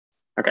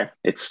Okay,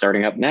 it's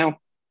starting up now.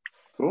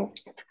 Cool.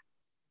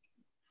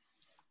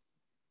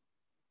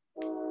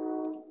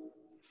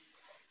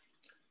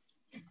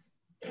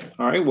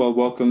 All right, well,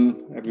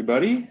 welcome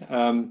everybody.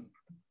 So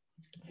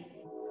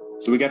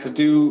we got to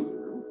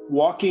do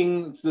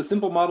walking, the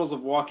simple models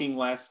of walking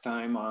last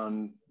time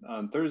on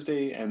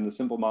Thursday, and the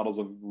simple models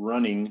of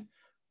running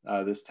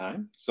this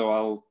time. So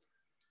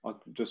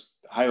I'll just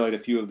highlight a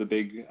few of the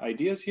big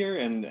ideas here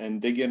and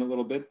dig in a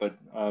little bit, but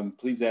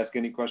please ask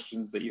any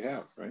questions that you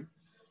have, right?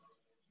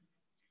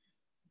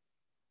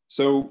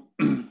 So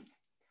the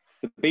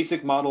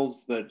basic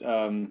models that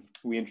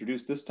we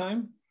introduced this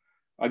time,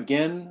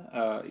 again,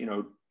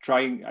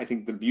 I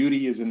think the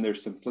beauty is in their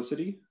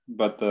simplicity,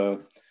 but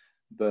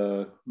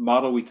the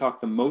model we talked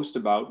the most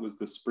about was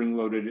the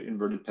spring-loaded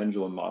inverted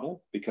pendulum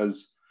model,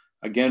 because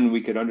again,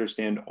 we could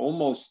understand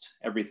almost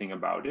everything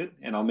about it.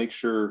 And I'll make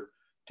sure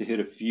to hit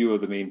a few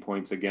of the main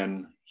points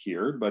again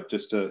here, but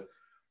just to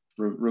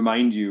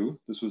remind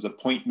you, this was a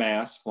point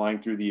mass flying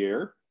through the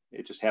air.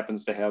 It just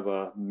happens to have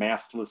a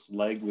massless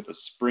leg with a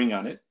spring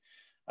on it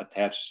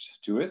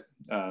attached to it.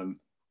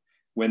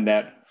 When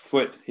that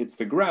foot hits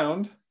the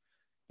ground,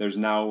 there's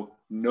now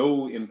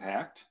no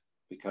impact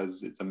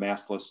because it's a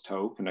massless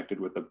toe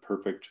connected with a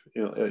perfect,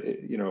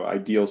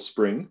 ideal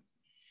spring.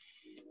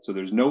 So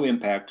there's no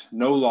impact,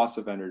 no loss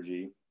of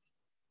energy,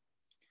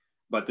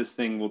 but this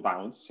thing will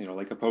bounce,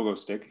 like a pogo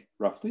stick,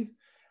 roughly.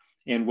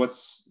 And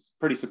what's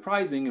pretty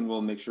surprising, and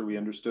we'll make sure we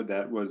understood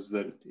that, was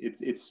that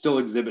it still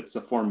exhibits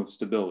a form of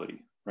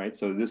stability, right?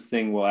 So this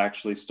thing will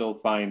actually still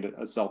find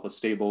itself a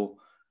stable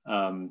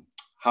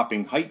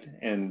hopping height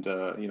and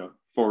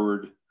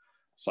forward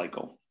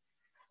cycle,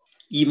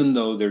 even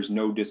though there's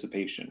no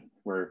dissipation.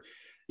 Where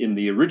in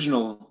the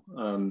original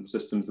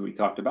systems that we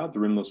talked about, the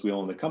rimless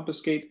wheel and the compass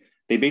skate,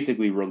 they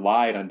basically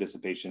relied on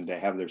dissipation to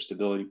have their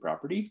stability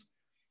property.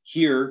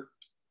 Here,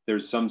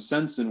 there's some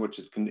sense in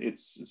which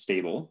it's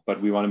stable,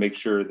 but we want to make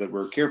sure that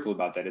we're careful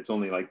about that. It's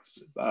only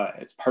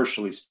it's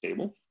partially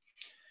stable,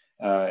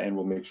 and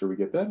we'll make sure we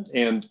get that.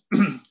 And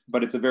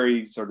but it's a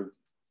very sort of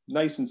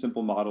nice and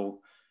simple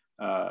model.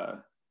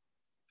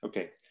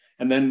 Okay,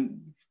 and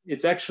then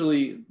it's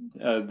actually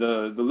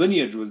the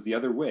lineage was the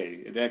other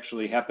way. It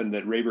actually happened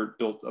that Raybert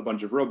built a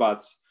bunch of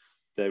robots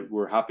that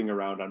were hopping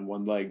around on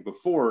one leg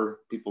before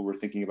people were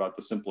thinking about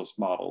the simplest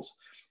models.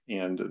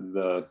 And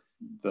the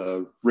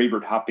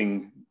Raybert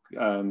hopping,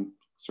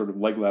 sort of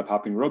leg lab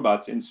hopping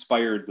robots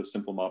inspired the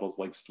simple models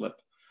like Slip.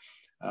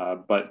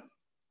 But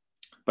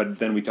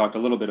then we talked a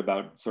little bit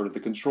about sort of the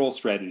control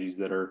strategies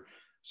that are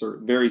sort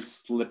of very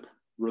Slip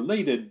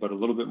related, but a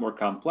little bit more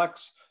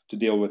complex to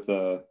deal with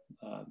the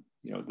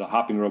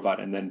hopping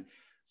robot. And then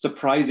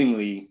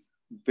surprisingly,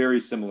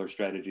 very similar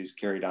strategies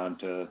carried on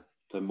to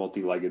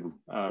multi-legged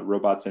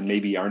robots, and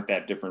maybe aren't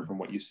that different from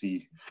what you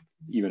see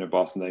even at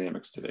Boston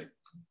Dynamics today.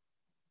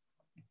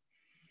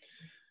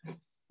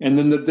 And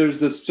then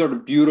there's this sort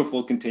of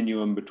beautiful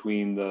continuum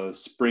between the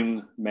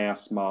spring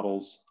mass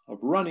models of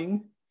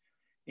running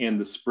and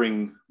the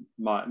spring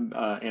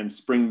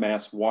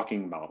mass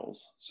walking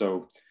models.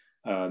 So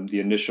the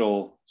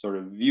initial sort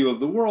of view of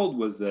the world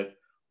was that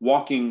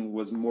walking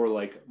was more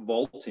like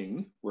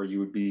vaulting, where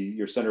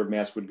your center of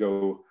mass would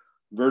go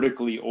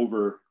vertically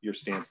over your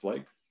stance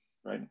leg,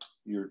 right?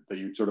 That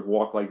you sort of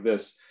walk like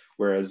this,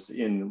 whereas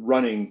in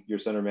running, your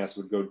center of mass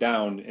would go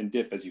down and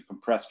dip as you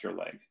compressed your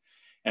leg.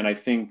 And I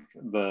think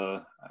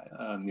the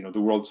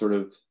world sort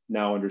of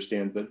now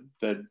understands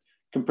that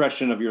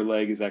compression of your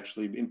leg is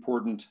actually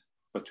important,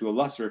 but to a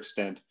lesser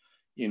extent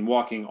in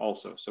walking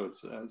also.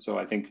 So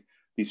I think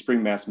these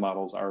spring mass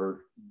models are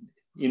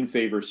in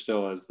favor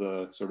still as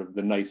the sort of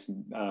the nice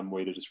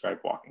way to describe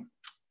walking,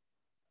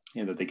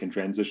 and that they can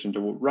transition to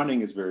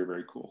running is very,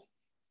 very cool.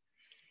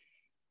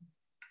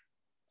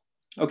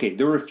 Okay,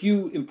 there were a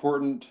few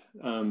important,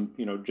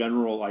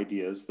 general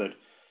ideas that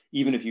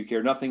even if you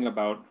care nothing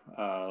about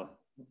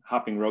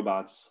hopping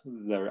robots,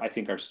 I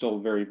think are still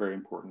very, very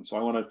important. So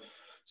I want to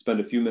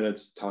spend a few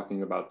minutes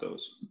talking about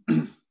those.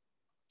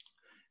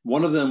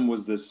 One of them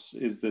is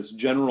this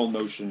general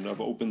notion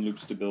of open loop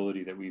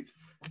stability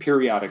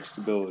periodic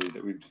stability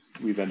that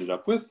we've ended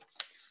up with.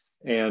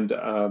 And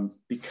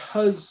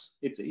because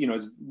it's,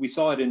 we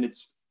saw it in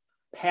its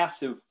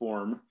passive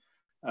form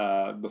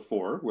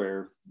before,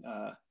 where,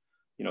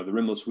 the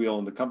rimless wheel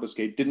and the compass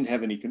skate didn't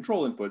have any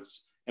control inputs,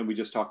 and we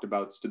just talked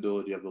about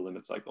stability of the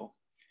limit cycle.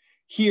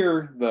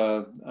 Here,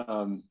 the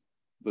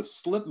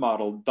Slip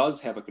model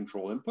does have a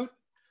control input.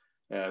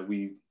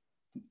 We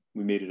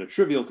made it a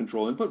trivial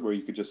control input where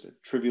you could just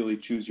trivially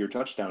choose your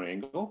touchdown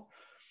angle.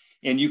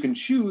 And you can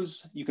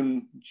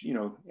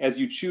as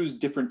you choose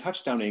different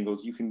touchdown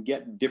angles, you can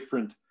get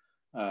different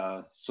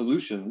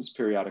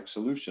periodic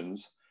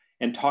solutions,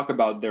 and talk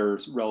about their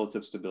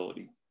relative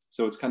stability.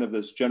 So it's kind of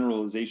this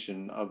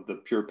generalization of the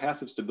pure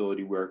passive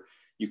stability where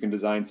you can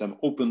design some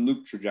open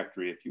loop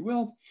trajectory, if you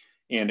will,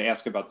 and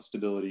ask about the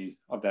stability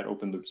of that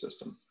open loop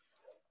system.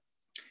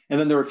 And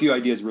then there are a few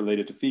ideas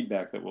related to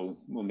feedback that we'll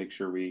make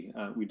sure we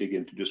dig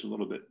into just a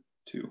little bit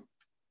too.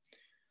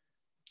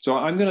 So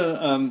I'm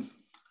gonna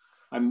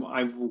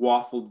I've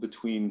waffled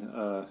between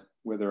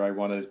whether I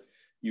want to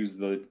use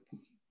the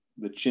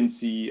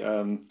chintzy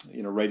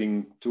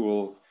writing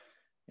tool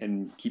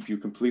and keep you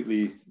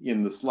completely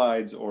in the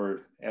slides,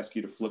 or ask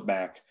you to flip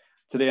back.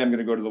 Today I'm going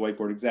to go to the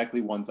whiteboard exactly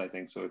once, I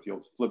think. So if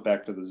you'll flip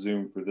back to the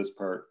Zoom for this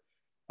part,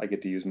 I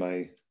get to use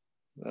my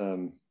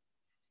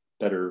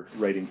better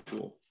writing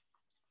tool.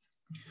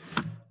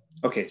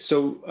 Okay,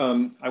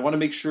 so I want to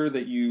make sure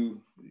that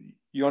you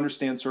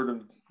understand sort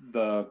of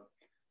the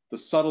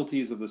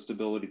subtleties of the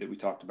stability that we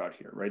talked about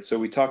here, right? So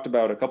we talked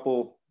about a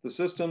couple the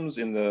systems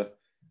in the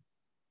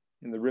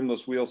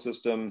rimless wheel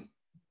system.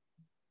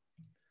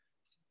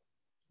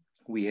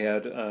 We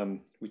had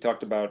we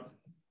talked about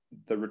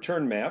the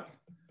return map,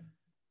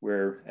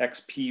 where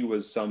XP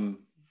was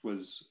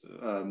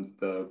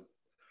the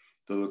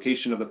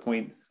location of the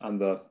point on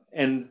the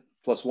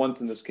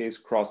n+1th, in this case,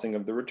 crossing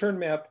of the return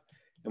map.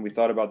 And we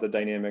thought about the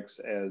dynamics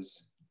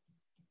as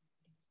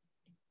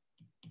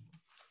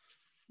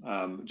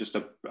just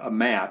a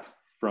map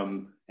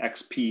from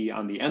XP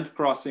on the nth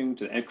crossing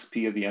to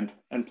XP of the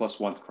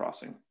n+1th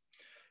crossing,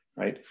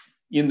 right?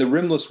 In the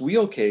rimless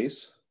wheel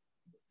case,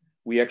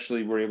 we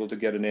actually were able to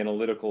get an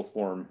analytical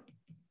form,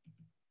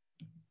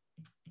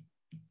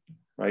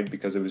 right?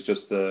 Because it was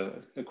just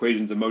the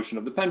equations of motion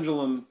of the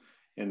pendulum,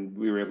 and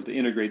we were able to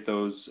integrate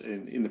those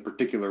in the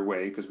particular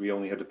way, because we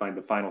only had to find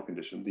the final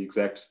condition. The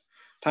exact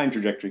time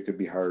trajectory could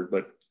be hard,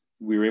 but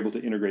we were able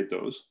to integrate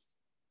those.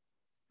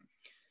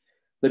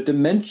 The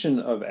dimension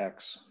of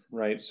X,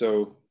 right?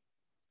 So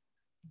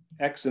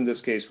X in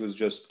this case was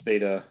just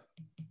theta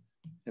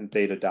and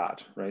theta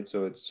dot, right?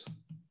 So it's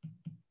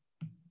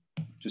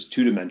just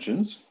 2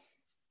 dimensions,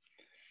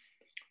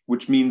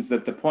 which means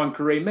that the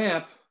Poincare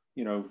map,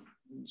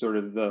 sort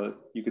of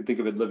you could think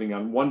of it living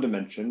on 1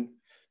 dimension.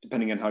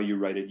 Depending on how you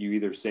write it, you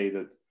either say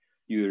that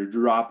you either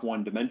drop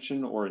 1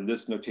 dimension, or in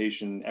this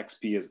notation,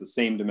 XP is the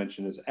same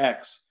dimension as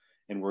X.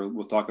 And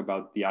we'll talk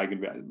about the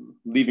eigenvalue,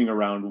 leaving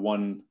around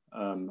 1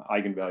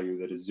 eigenvalue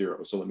that is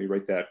 0. So let me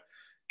write that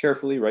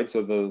carefully, right?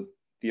 So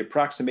the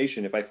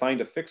approximation, if I find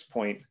a fixed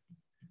point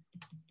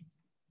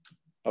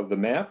of the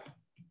map,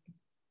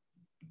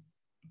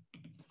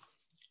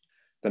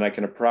 then I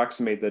can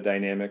approximate the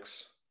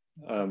dynamics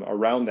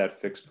around that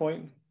fixed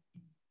point.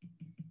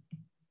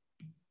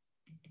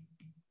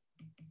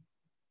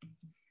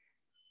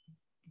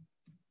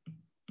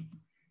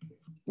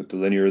 With the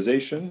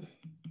linearization.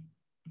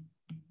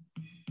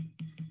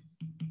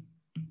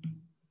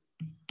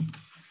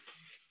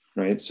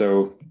 Right,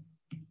 so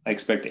I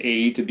expect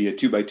A to be a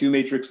 2x2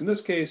 matrix. In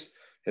this case,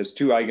 has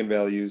 2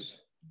 eigenvalues.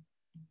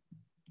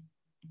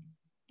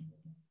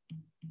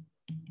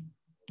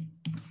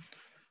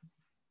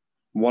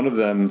 One of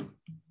them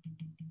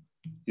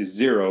is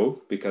 0,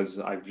 because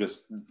I've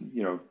just,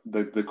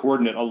 the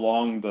coordinate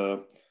along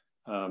the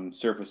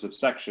surface of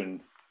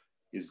section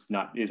is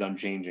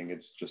unchanging.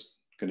 It's just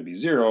going to be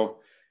 0.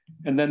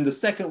 And then the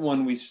second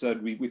one, we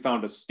said we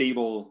found a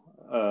stable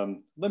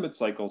limit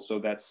cycle. So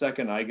that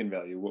second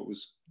eigenvalue, what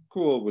was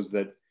cool was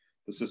that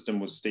the system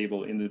was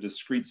stable in the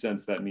discrete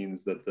sense. That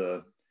means that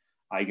the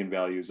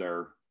eigenvalues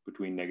are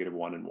between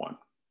 -1 and 1.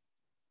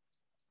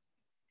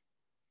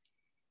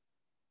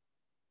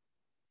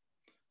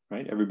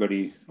 Right,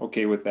 everybody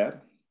okay with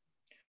that?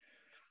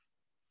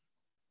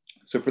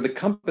 So for the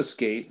compass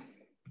gate,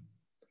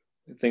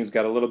 things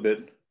got a little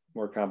bit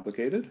more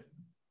complicated.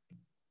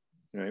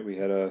 Right, we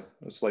had a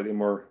slightly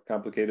more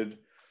complicated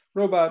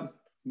robot.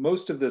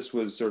 Most of this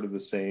was sort of the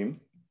same.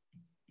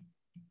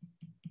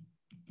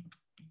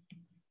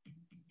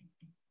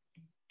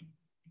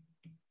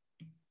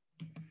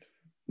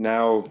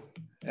 Now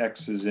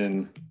X is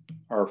in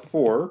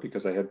R4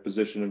 because I have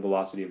position and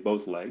velocity of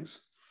both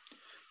legs.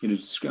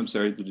 I'm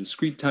sorry, the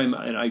discrete time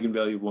an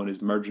eigenvalue of 1 is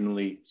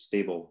marginally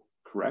stable,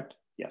 correct?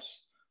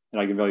 Yes. An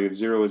eigenvalue of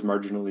 0 is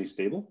marginally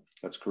stable,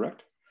 that's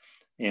correct.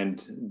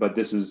 But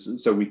this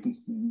is, so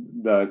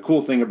the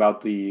cool thing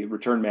about the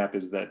return map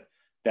is that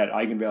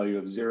eigenvalue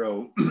of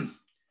 0,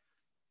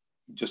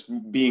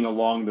 just being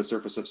along the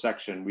surface of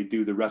section, we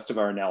do the rest of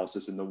our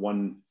analysis in the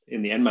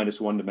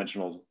n-1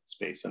 dimensional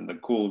space. And the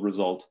cool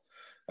result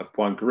of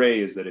Poincare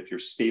is that if you're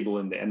stable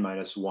in the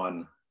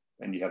n-1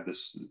 and you have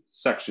this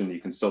section,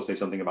 you can still say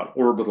something about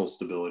orbital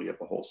stability of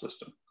the whole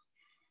system.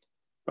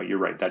 But you're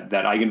right, that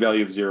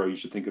eigenvalue of 0, you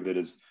should think of it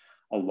as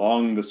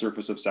along the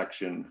surface of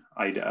section.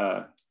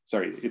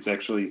 Sorry, it's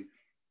actually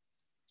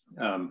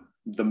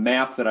the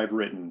map that I've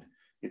written.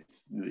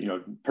 It's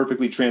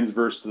perfectly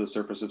transverse to the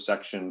surface of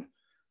section.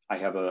 I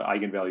have an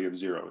eigenvalue of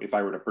 0. If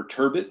I were to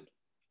perturb it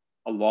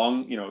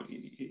along,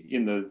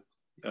 in the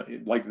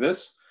like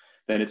this,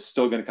 then it's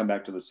still going to come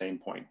back to the same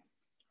point,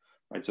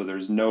 right? So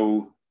there's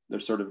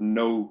sort of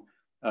no,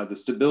 the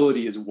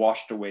stability is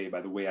washed away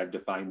by the way I've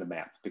defined the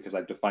map, because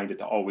I've defined it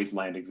to always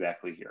land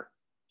exactly here.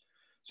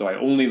 So I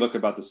only look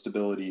about the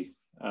stability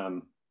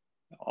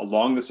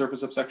along the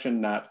surface of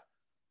section, not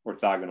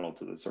orthogonal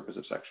to the surface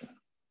of section.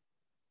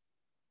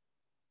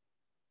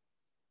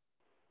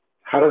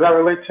 How does that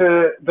relate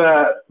to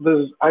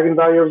the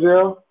eigenvalue of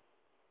 0?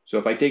 So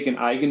if I take an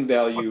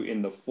eigenvalue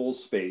in the full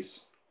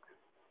space,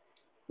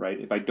 right?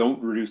 If I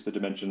don't reduce the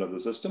dimension of the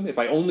system, if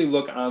I only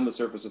look on the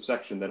surface of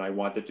section, then I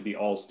want it to be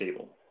all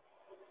stable.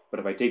 But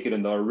if I take it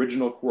in the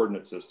original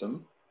coordinate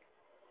system,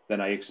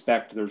 then I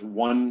expect there's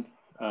one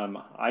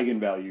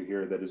eigenvalue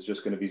here that is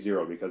just going to be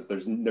 0 because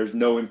there's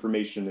no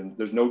information and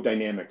there's no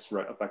dynamics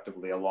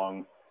effectively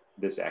along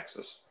this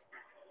axis.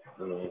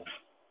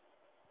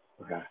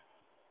 Okay.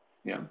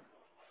 Yeah.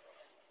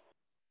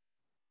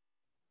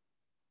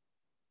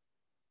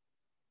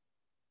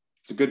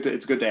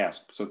 It's good to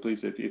ask. So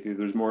please, if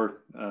there's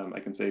more I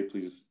can say,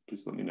 please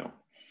let me know.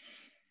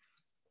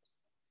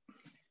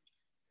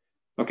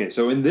 Okay,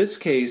 so in this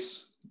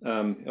case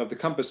of the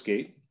compass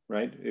gate,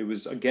 right? It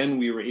was, again,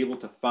 we were able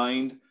to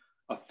find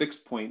a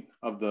fixed point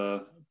of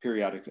the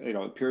periodic,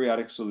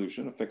 periodic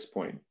solution, a fixed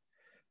point.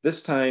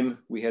 This time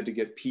we had to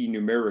get P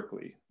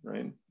numerically,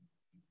 right?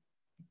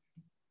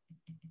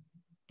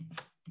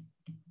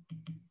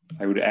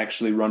 I would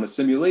actually run a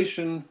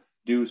simulation,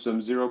 do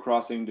some zero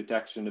crossing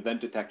detection,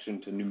 event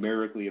detection to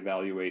numerically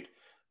evaluate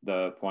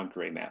the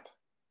Poincare map,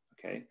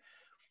 okay?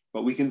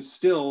 But we can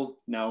still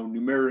now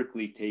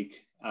numerically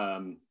take,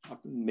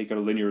 make a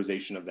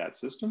linearization of that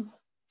system.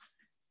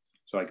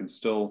 So I can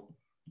still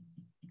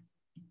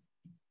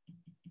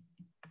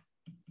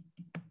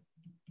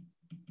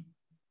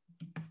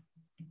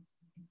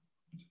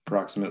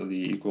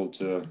approximately equal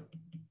to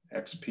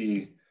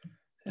XP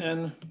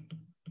n.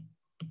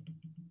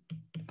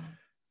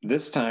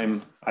 This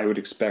time I would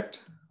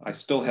expect, I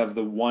still have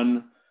the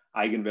one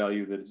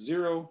eigenvalue that's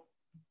 0.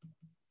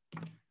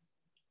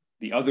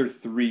 The other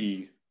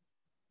 3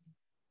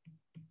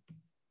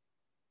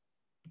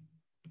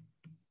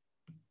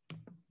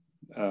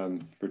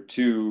 for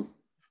 2,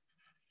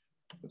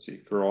 let's see,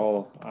 for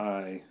all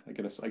I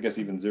guess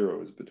even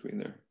 0 is between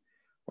there.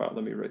 Wow,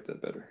 let me write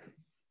that better.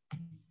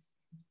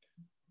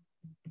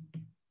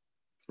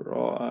 For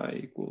all I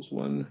equals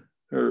 1,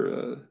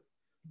 or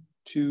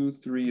 2,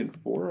 3, and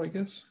 4, I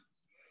guess.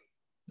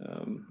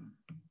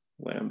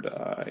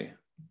 Lambda I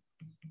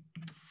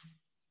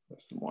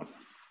less than 1.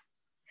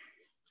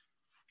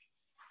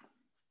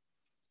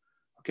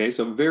 Okay,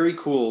 so very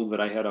cool that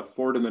I had a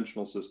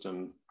 4-dimensional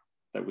system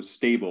that was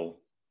stable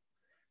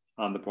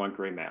on the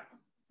Poincare map,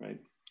 right?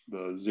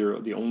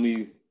 The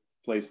only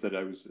place that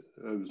I was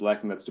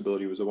lacking that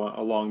stability was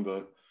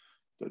along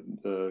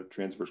the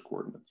transverse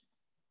coordinates.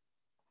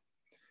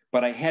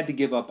 But I had to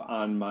give up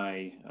on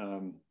my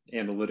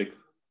analytic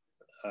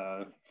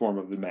form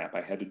of the map.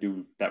 I had to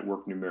do that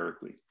work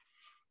numerically.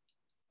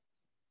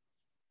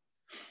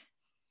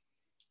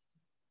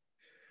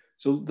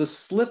 So the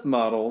slip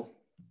model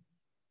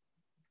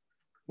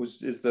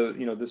is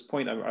this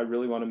point I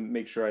really want to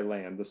make sure I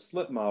land. The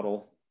slip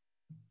model.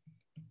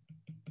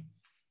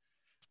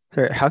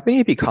 Sorry, how can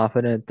you be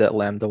confident that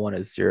lambda 1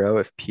 is 0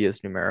 if P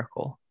is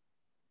numerical?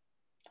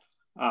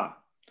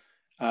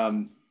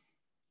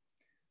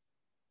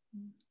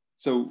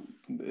 So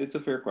it's a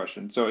fair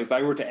question. So if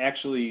I were to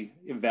actually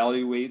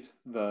evaluate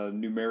the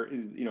numeric,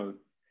 if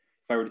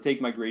I were to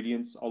take my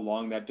gradients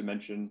along that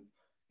dimension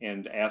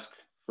and ask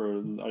for a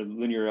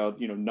linear,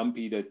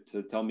 numpy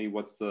to tell me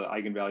what's the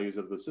eigenvalues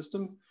of the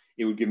system,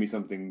 it would give me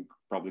something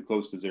probably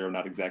close to 0,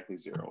 not exactly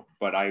 0.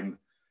 But I'm,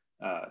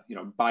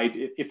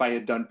 if I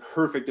had done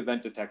perfect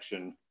event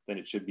detection, then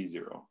it should be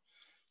 0.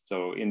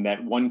 So in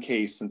that one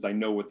case, since I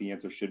know what the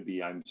answer should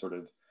be, I'm sort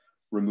of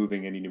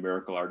removing any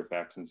numerical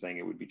artifacts and saying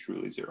it would be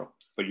truly 0.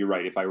 But you're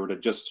right, if I were to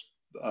just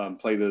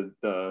play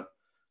the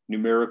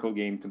numerical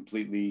game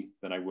completely,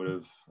 then I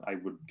would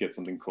get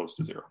something close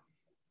to 0.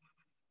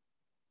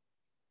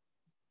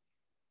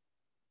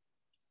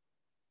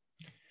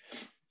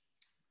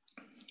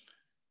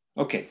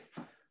 Okay,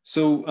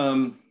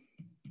 so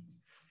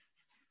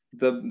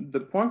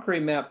the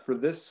Poincare map for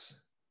this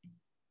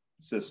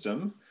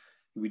system,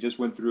 we just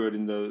went through it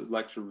in the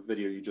lecture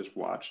video you just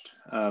watched.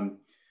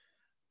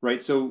 Right,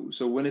 so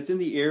when it's in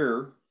the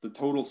air, the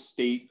total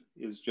state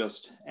is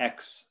just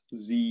x,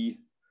 z,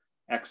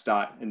 x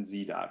dot, and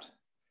z dot.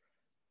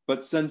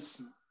 But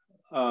since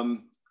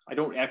I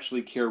don't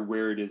actually care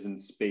where it is in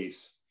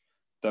space,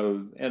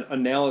 the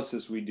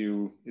analysis we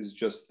do is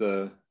just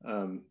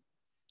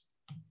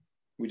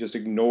we just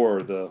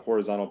ignore the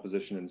horizontal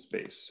position in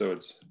space. So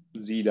it's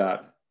z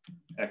dot,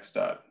 x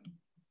dot,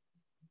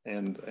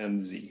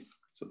 and z.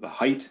 So the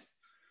height,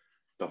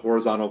 the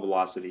horizontal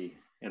velocity,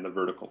 and the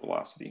vertical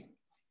velocity.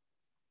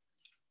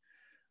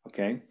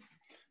 Okay,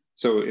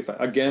 so if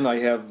again I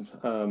have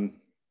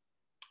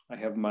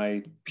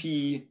my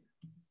P.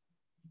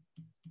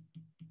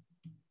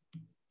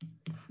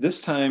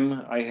 This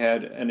time I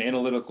had an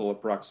analytical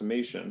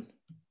approximation.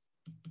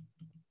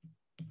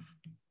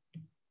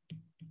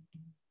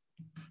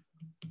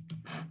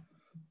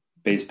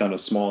 Based on a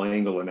small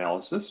angle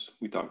analysis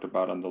we talked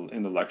about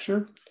in the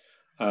lecture,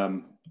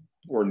 or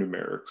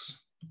numerics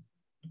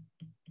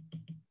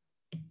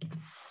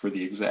for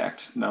the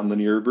exact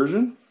nonlinear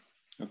version.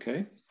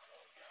 Okay.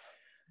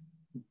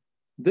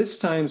 This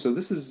time, so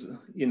this is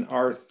in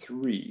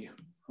R3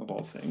 of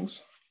all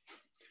things.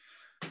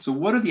 So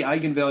what are the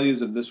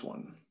eigenvalues of this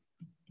one?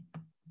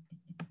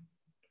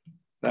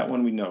 That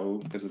one we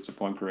know because it's a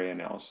Poincare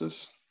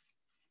analysis.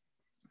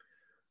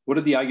 What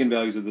did the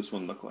eigenvalues of this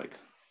one look like?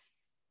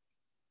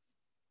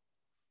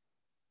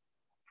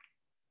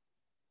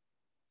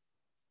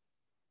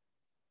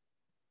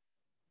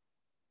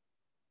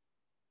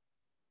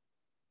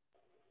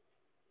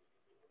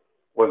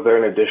 Was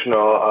there an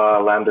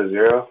additional lambda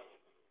 0?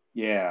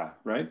 Yeah,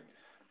 right.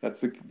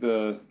 That's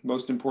the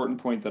most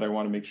important point that I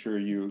want to make sure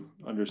you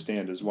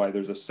understand is why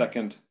there's a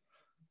second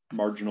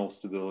marginal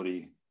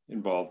stability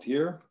involved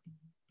here.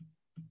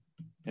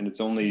 And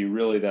it's only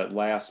really that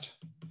last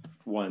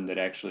one that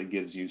actually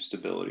gives you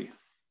stability.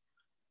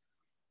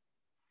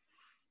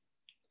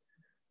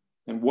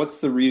 And what's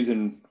the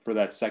reason for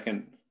that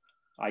second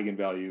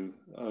eigenvalue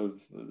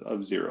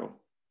of 0?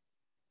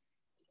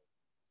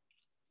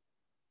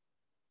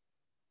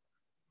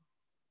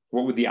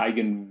 What would the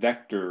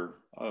eigenvector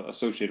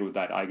associated with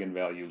that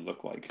eigenvalue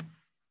look like?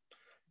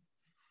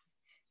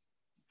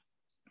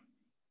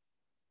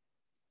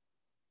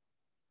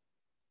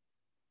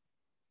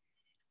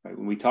 Right,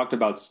 when we talked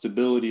about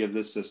stability of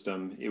this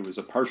system, it was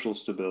a partial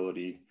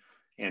stability,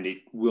 and it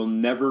will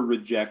never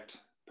reject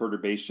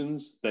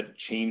perturbations that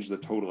change the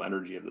total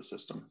energy of the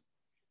system.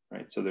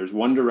 Right, so there's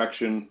one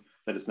direction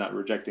that it's not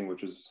rejecting,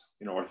 which is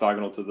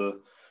orthogonal to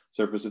the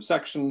surface of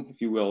section,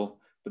 if you will.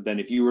 But then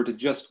if you were to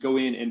just go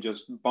in and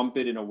just bump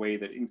it in a way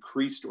that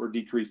increased or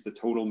decreased the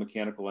total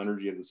mechanical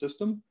energy of the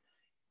system,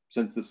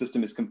 since the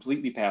system is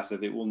completely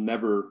passive, it will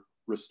never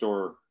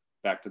restore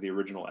back to the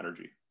original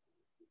energy.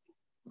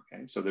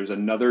 Okay, so there's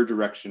another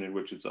direction in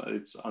which it's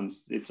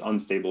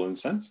unstable in a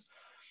sense.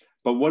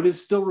 But what is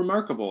still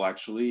remarkable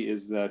actually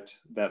is that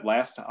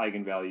last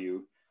eigenvalue,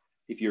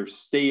 if you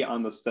stay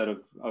on the set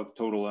of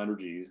total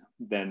energy,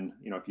 then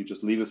if you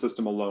just leave the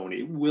system alone,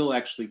 it will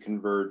actually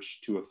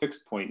converge to a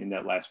fixed point in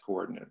that last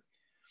coordinate.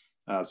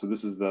 So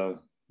this is the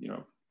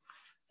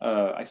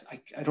I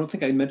don't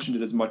think I mentioned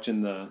it as much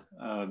in the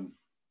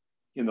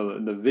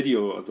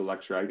video of the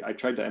lecture. I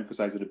tried to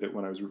emphasize it a bit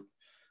when I was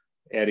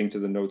adding to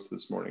the notes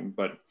this morning,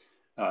 but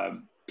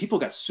people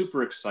got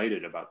super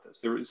excited about this.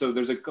 There's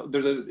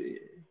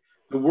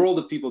the world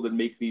of people that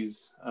make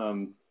these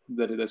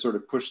that sort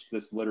of push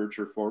this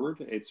literature forward.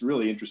 It's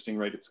really interesting,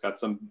 right? It's got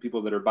some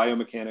people that are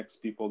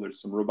biomechanics people,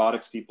 there's some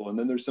robotics people, and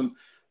then there's some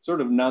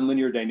sort of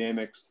nonlinear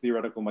dynamics,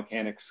 theoretical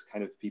mechanics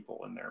kind of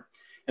people in there.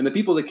 And the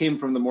people that came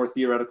from the more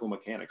theoretical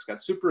mechanics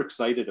got super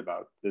excited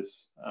about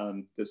this,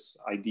 this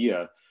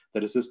idea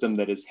that a system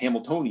that is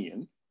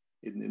Hamiltonian,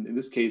 in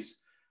this case,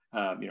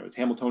 it's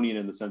Hamiltonian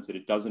in the sense that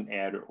it doesn't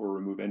add or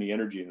remove any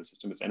energy in the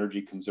system, it's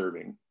energy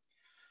conserving,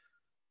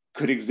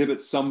 could exhibit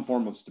some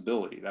form of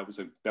stability. That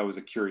was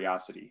a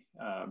curiosity,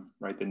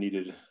 right, that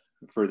needed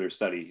further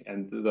study.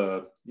 And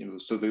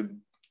so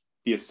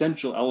the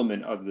essential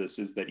element of this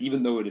is that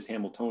even though it is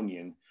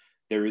Hamiltonian,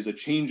 there is a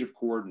change of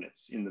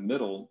coordinates in the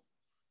middle,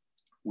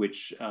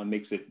 which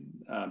makes it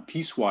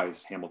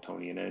piecewise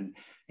Hamiltonian,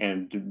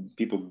 and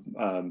people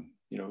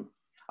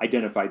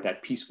identified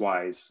that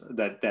piecewise,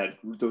 that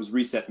those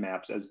reset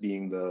maps as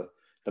being the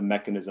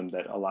mechanism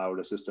that allowed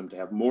a system to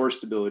have more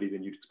stability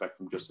than you'd expect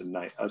from just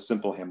a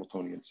simple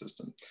Hamiltonian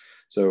system.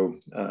 So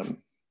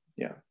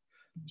yeah,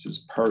 this is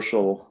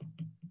partial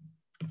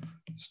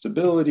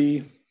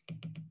stability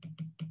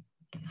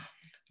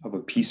of a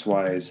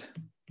piecewise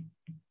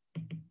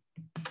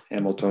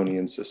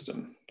Hamiltonian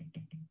system.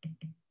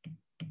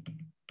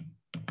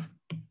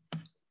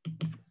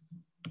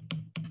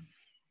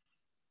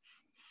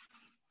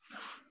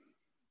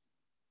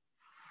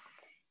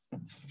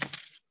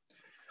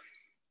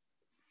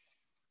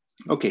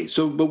 Okay,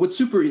 so but what's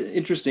super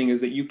interesting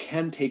is that you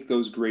can take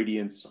those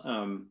gradients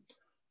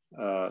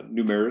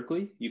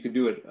numerically. You could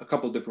do it a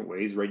couple different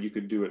ways, right? You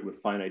could do it with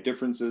finite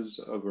differences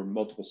over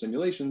multiple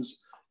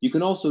simulations. You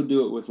can also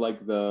do it with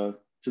like the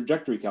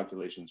trajectory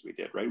calculations we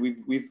did, right?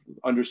 We've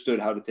understood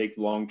how to take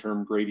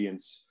long-term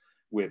gradients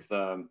with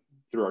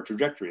through our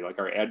trajectory, like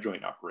our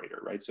adjoint operator,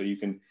 right? So you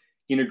can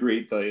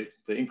integrate the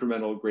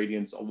incremental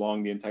gradients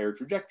along the entire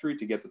trajectory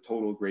to get the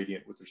total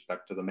gradient with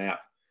respect to the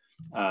map.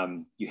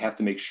 You have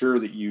to make sure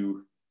that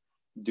you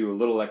do a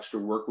little extra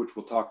work, which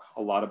we'll talk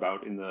a lot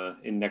about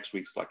in next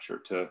week's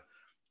lecture,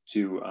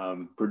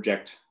 to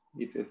project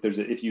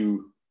if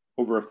you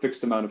over a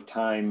fixed amount of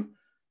time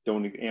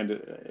don't end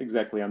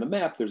exactly on the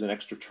map, there's an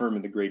extra term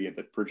in the gradient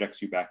that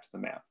projects you back to the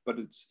map. But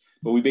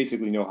we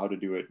basically know how to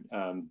do it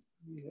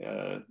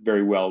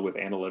very well with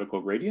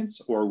analytical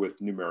gradients or with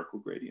numerical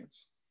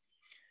gradients.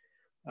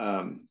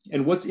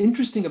 And what's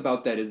interesting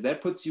about that is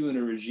that puts you in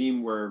a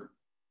regime where,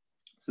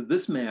 so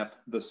this map,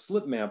 the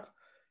slip map,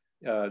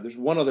 there's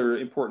one other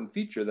important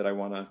feature that I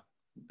want to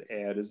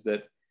add is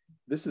that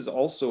this is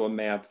also a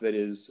map that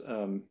is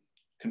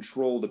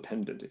control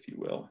dependent, if you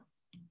will.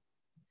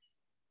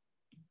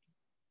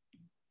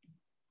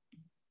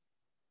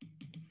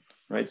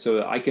 Right,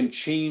 so I can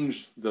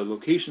change the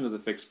location of the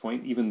fixed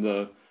point, even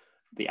the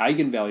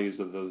eigenvalues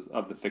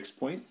of the fixed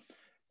point,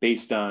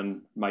 based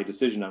on my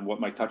decision on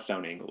what my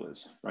touchdown angle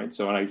is, right?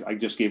 So I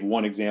just gave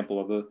one example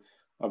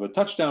of a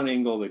touchdown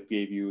angle that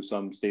gave you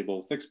some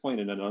stable fixed point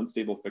and an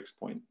unstable fixed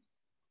point.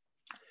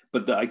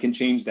 but I can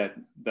change that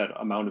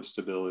amount of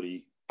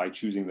stability by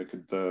choosing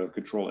the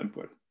control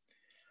input.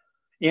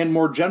 And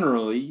more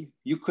generally,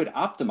 you could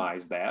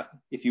optimize that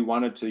if you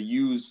wanted to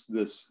use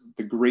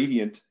the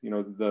gradient,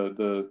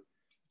 the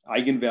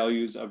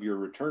eigenvalues of your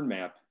return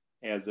map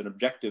as an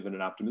objective in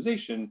an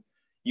optimization.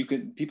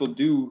 People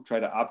do try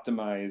to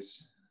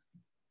optimize.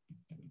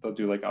 They'll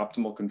do like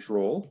optimal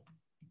control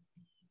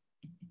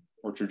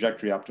or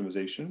trajectory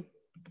optimization,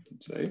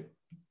 let's say.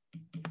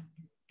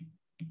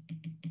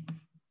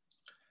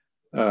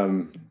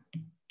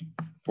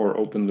 For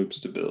open loop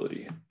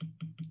stability,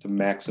 to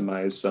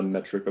maximize some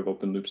metric of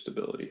open loop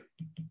stability.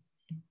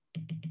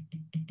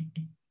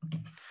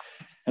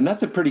 And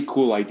that's a pretty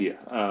cool idea.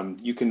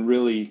 You can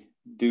really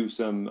do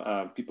some,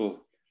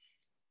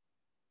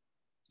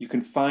 you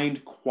can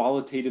find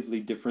qualitatively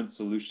different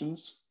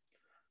solutions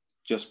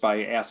just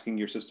by asking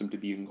your system to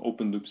be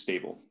open loop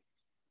stable.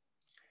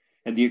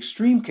 And the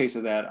extreme case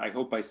of that, I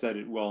hope I said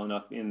it well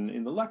enough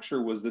in the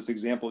lecture, was this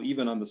example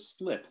even on the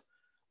slip,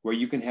 where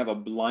you can have a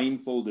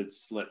blindfolded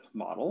slip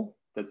model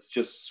that's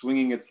just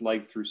swinging its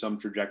leg through some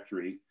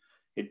trajectory.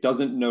 It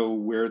doesn't know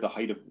where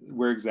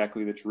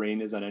exactly the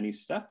terrain is on any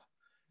step,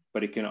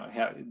 but it can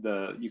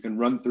you can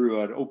run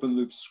through an open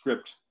loop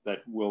script that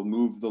will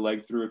move the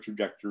leg through a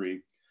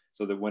trajectory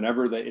so that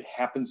whenever it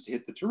happens to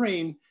hit the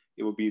terrain,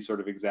 it will be sort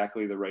of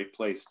exactly the right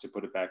place to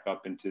put it back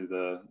up into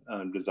the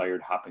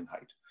desired hopping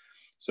height.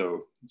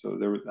 So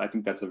I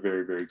think that's a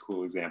very, very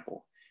cool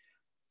example.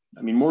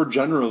 I mean, more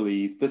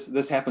generally,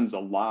 this happens a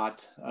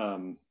lot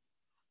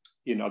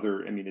in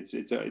other. I mean,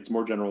 it's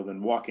more general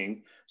than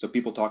walking. So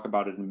people talk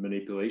about it in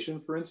manipulation,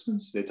 for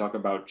instance. They talk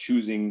about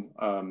choosing,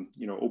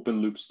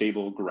 open loop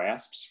stable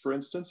grasps, for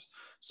instance.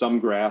 Some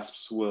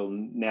grasps will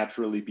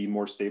naturally be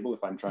more stable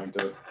if I'm trying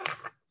to.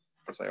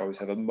 Of course, I always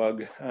have a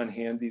mug on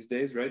hand these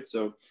days, right?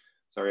 So,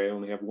 sorry, I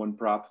only have one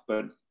prop,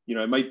 but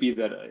it might be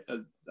that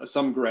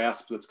some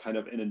grasp that's kind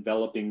of an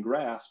enveloping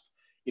grasp.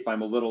 If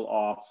I'm a little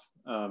off,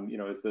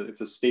 if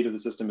the state of the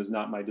system is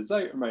not my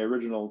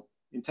original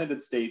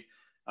intended state,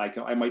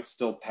 I might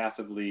still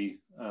passively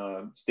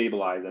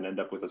stabilize and end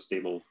up with a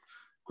stable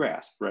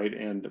grasp, right?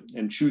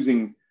 And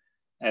choosing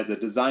as a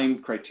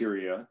design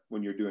criteria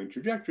when you're doing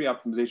trajectory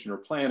optimization or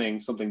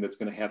planning something that's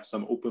going to have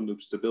some open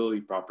loop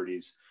stability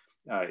properties,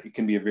 it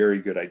can be a very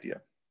good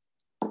idea.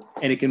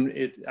 And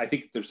I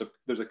think there's a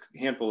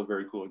handful of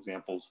very cool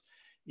examples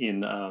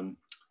in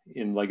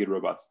legged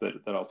robots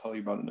that I'll tell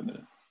you about in a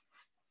minute.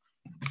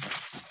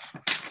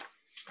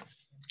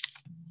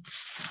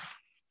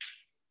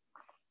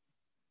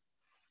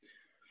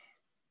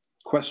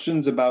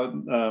 Questions about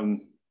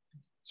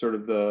sort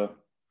of the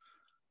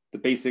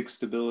basic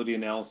stability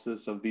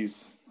analysis of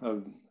these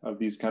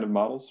kind of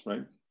models,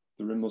 right?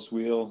 The rimless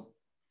wheel,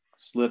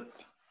 slip.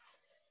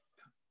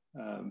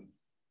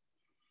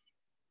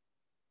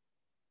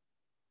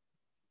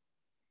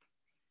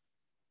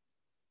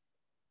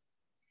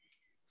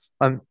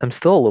 I'm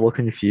still a little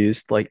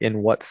confused, like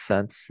in what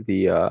sense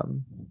the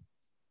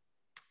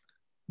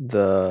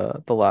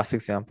last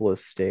example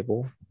is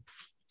stable.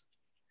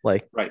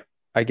 Like, right.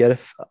 I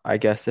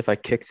guess if I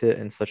kicked it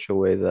in such a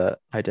way that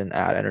I didn't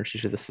add energy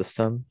to the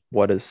system,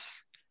 what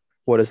is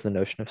the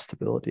notion of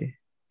stability?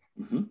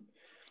 Mm-hmm.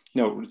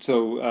 No,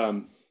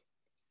 so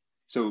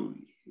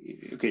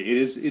okay,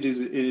 it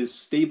is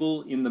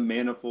stable in the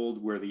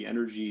manifold where the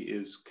energy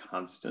is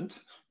constant,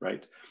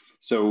 right?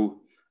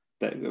 So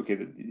that,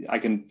 okay, I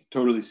can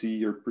totally see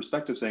your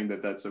perspective saying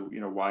that's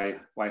why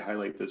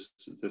highlight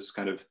this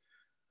kind of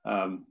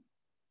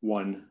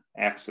one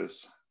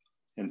axis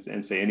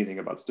and say anything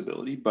about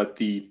stability. But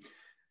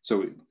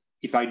so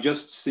if I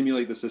just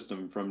simulate the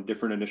system from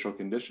different initial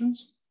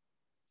conditions,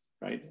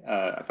 right?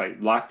 If I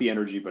lock the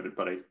energy, but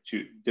I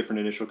choose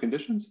different initial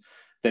conditions,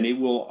 then it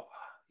will,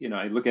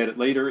 I look at it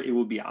later, it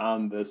will be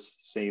on this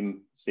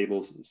same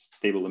stable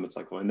limit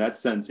cycle. In that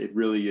sense, it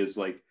really is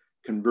like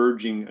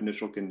converging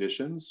initial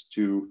conditions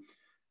to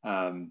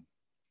a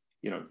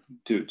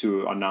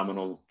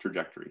nominal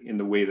trajectory in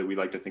the way that we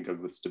like to think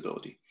of with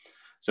stability.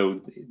 So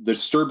the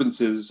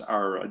disturbances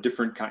are a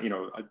different kind,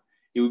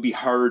 it would be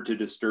hard to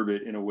disturb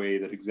it in a way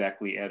that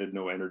exactly added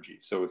no energy.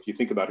 So if you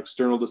think about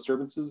external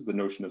disturbances, the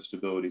notion of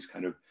stability is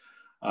kind of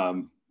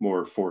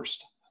more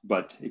forced.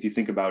 But if you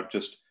think about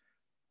just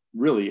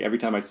really every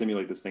time I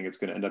simulate this thing, it's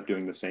going to end up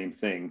doing the same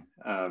thing.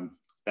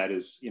 That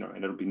is,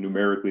 and it'll be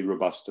numerically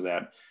robust to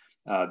that.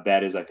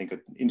 That is, I think,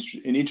 an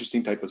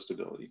interesting type of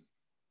stability.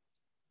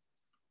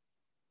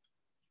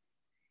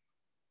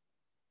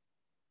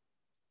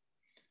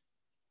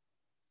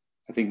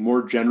 I think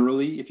more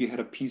generally, if you had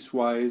a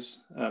piecewise,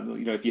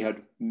 if you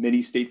had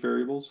many state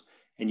variables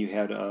and you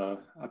had a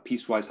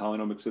piecewise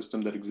holonomic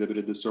system that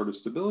exhibited this sort of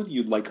stability,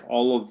 you'd like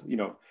all of,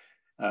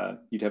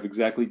 you'd have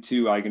exactly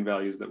two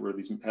eigenvalues that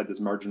had this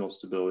marginal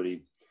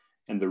stability,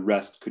 and the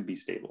rest could be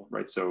stable,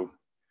 right? So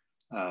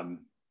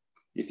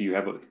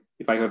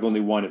if I have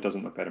only one, it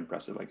doesn't look that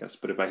impressive, I guess.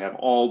 But if I have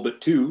all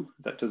but two,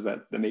 then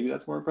maybe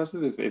that's more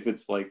impressive. If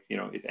it's like,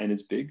 if n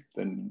is big,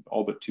 then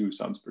all but two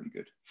sounds pretty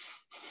good.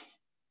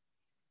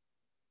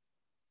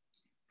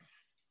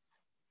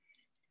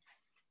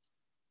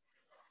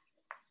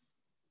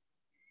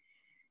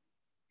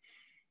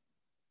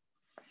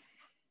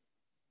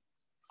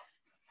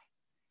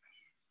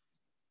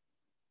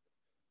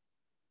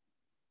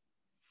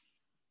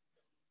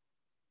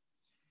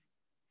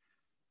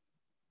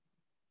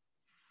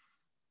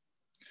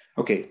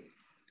 Okay.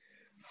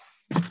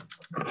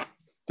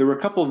 There were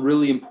a couple of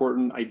really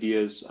important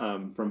ideas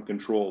from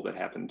control that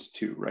happened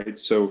too, right?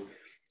 So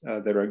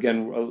that are,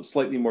 again,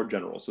 slightly more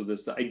general. So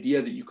this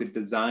idea that you could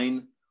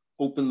design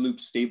open loop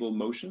stable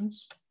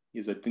motions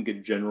is, I think, a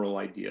general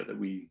idea that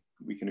we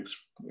can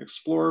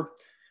explore.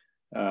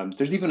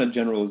 There's even a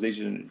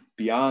generalization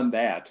beyond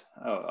that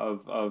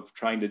of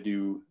trying to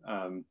do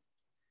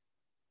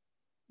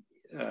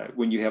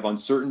when you have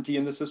uncertainty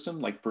in the system,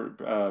 like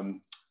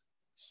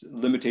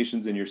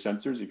limitations in your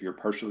sensors, if you're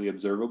partially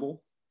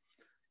observable.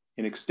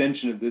 An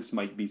extension of this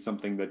might be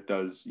something that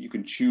does, you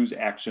can choose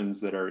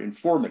actions that are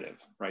informative,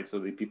 right? So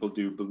that people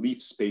do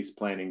belief space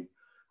planning,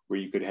 where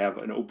you could have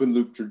an open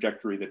loop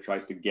trajectory that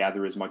tries to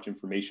gather as much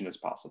information as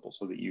possible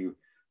so that you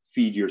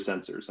feed your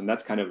sensors. And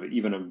that's kind of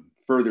even a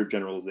further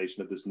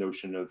generalization of this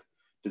notion of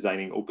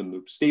designing open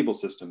loop stable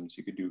systems.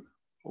 You could do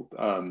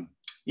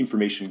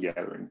information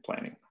gathering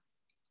planning,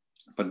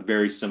 but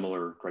very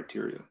similar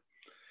criteria.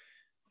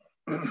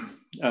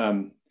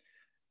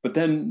 But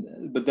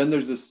then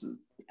there's this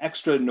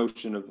extra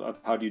notion of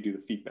how do you do the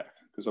feedback,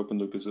 because open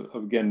loop is,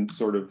 again,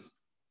 sort of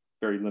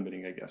very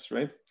limiting, I guess,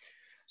 right?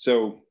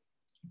 So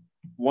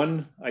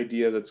one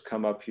idea that's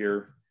come up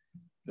here,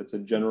 that's a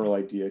general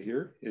idea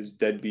here, is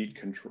deadbeat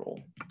control,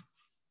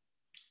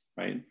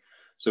 right?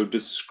 So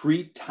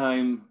discrete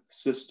time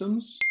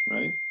systems,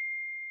 right?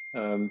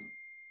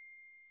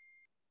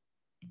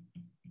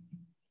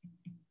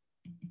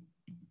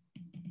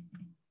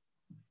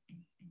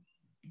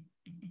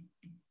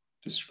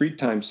 Discrete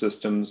time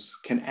systems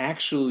can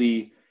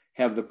actually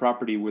have the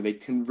property where they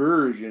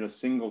converge in a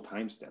single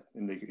time step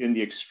in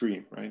the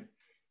extreme, right?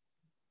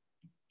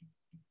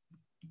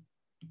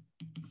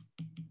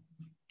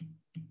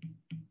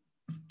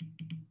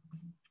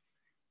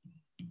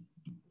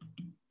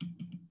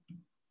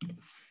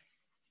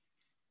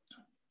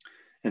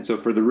 And so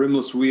for the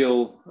rimless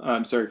wheel,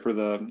 for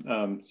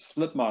the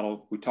slip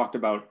model, we talked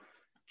about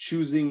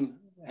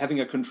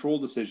having a control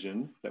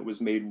decision that was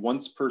made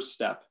once per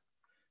step.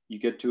 You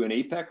get to an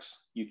apex,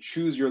 you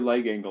choose your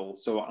leg angle.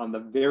 So on the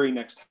very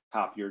next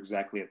hop, you're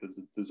exactly at the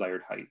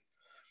desired height.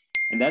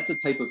 And that's a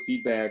type of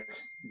feedback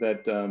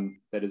that,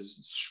 that is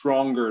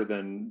stronger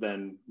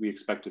than we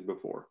expected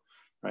before,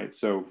 right?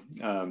 So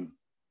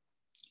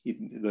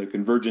the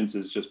convergence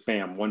is just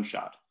bam, one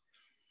shot.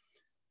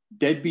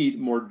 Deadbeat,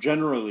 more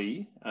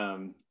generally,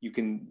 you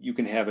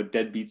can have a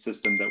deadbeat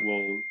system that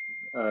will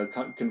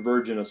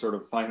converge in a sort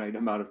of finite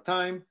amount of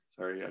time.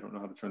 Sorry, I don't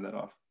know how to turn that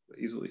off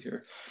easily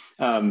here.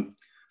 But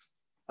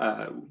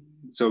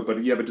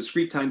you have a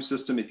discrete time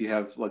system. If you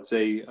have, let's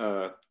say,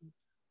 a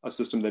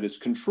system that is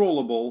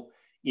controllable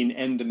in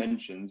n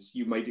dimensions,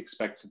 you might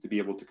expect it to be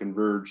able to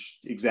converge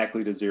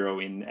exactly to zero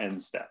in n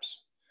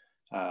steps.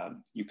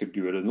 You could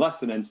do it in less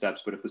than n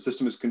steps, but if the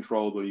system is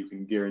controllable, you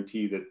can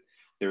guarantee that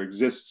there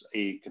exists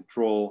a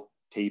control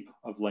tape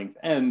of length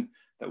n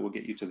that will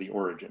get you to the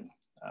origin.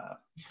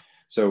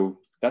 So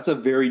that's a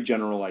very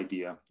general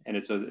idea, and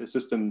it's a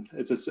system.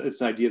 It's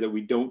an idea that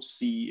we don't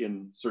see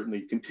in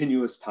certainly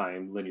continuous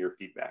time linear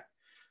feedback.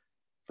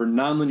 For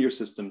nonlinear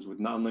systems with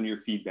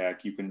nonlinear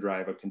feedback, you can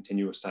drive a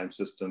continuous time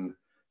system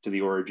to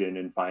the origin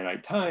in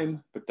finite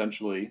time,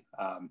 potentially,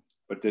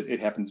 but it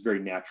happens very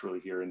naturally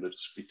here in the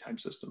discrete time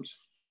systems.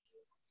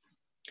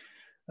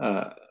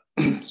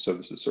 So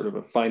this is sort of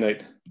a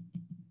finite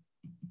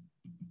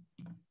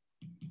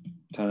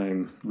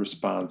time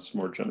response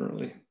more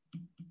generally,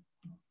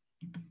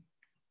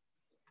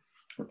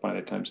 or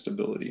finite time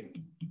stability.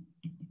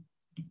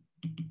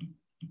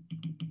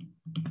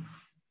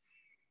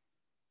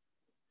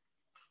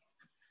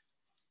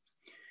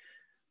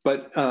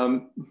 But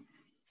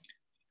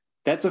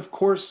that's, of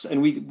course,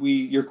 and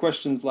your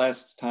questions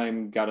last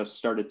time got us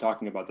started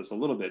talking about this a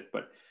little bit,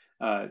 but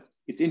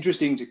it's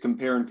interesting to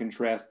compare and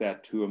contrast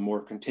that to a more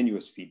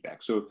continuous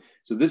feedback. So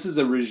this is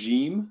a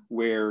regime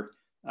where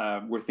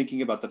we're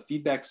thinking about the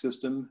feedback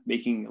system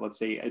making, let's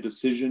say, a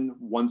decision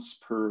once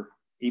per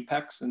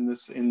apex in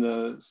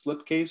the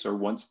slip case, or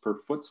once per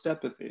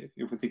footstep if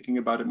we're thinking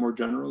about it more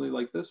generally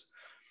like this.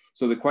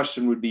 So the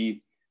question would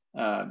be,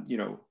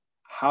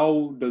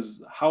 how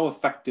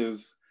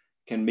effective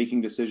can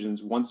making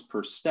decisions once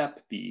per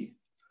step be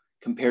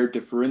compared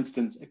to, for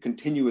instance, a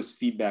continuous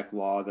feedback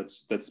law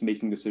that's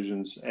making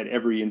decisions at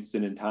every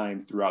instant in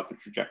time throughout the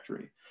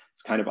trajectory.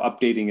 It's kind of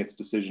updating its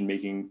decision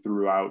making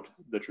throughout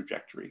the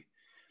trajectory.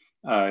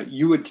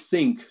 You would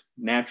think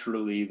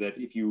naturally that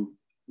if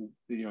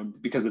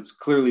because it's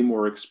clearly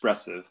more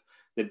expressive,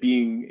 that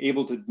being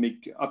able to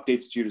make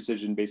updates to your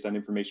decision based on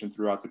information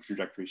throughout the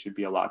trajectory should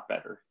be a lot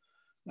better.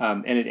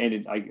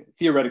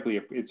 Theoretically,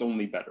 it's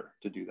only better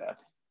to do that.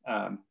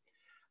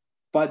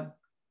 But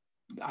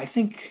I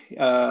think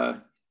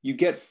you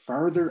get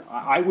farther.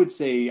 I would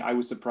say I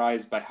was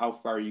surprised by how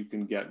far you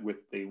can get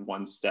with the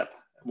once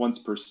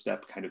per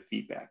step kind of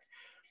feedback.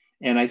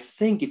 And I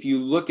think if you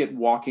look at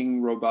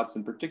walking robots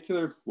in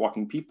particular,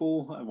 walking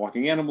people,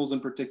 walking animals in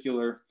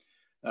particular,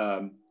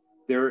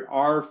 there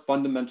are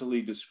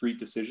fundamentally discrete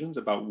decisions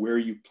about where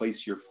you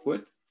place your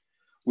foot,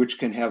 which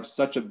can have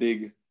such a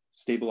big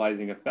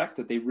stabilizing effect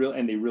that they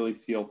really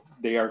feel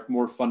they are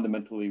more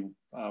fundamentally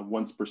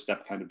once per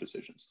step kind of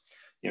decisions.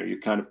 You know, you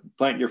kind of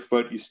plant your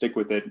foot, you stick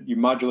with it, you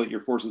modulate your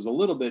forces a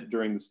little bit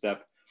during the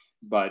step,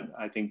 but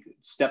I think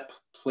step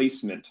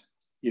placement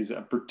is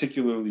a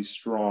particularly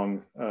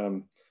strong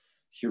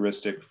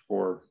heuristic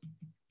for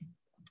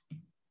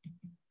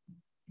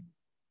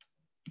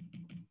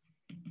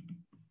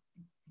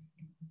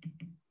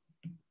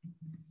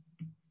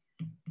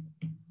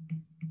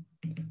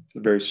a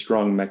very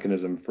strong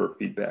mechanism for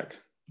feedback.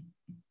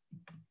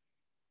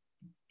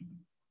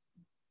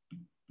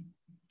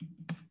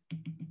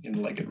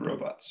 In legged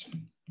robots.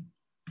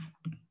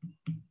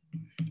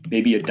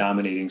 Maybe a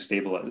dominating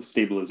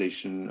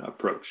stabilization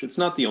approach. It's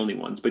not the only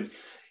ones, but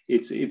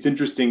it's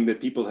interesting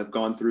that people have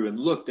gone through and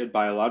looked at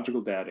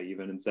biological data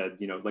even and said,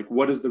 you know, like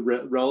what is the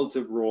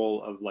relative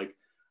role of like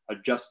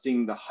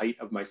adjusting the height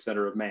of my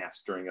center of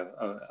mass during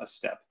a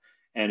step?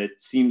 And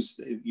it seems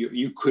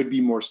you could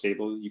be more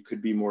stable, you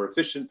could be more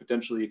efficient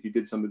potentially if you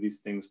did some of these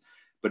things,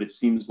 but it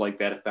seems like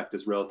that effect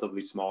is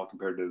relatively small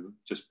compared to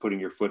just putting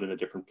your foot in a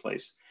different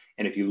place.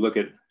 And if you look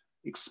at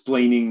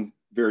explaining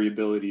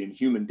variability in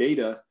human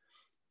data,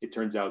 it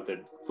turns out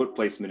that foot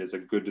placement is a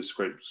good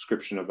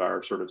description of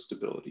our sort of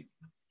stability.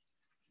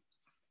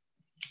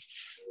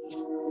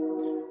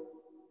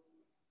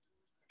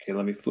 Okay,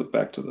 let me flip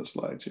back to the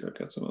slides here. I've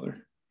got some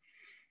other.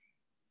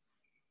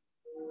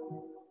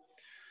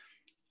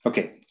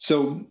 Okay,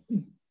 so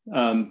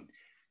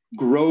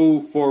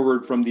grow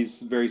forward from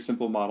these very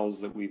simple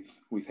models that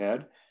we've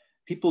had.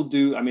 People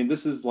do, I mean,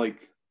 this is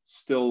like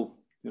still,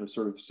 you know,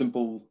 sort of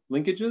simple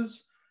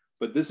linkages,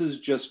 but this is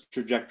just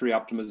trajectory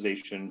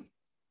optimization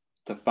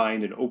to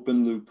find an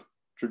open loop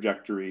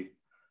trajectory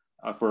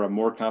for a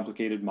more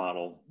complicated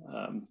model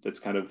that's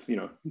kind of, you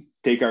know,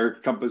 take our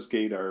compass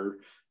gate, our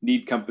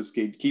need compass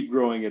gate, keep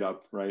growing it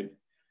up, right?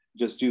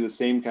 Just do the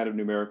same kind of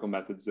numerical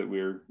methods that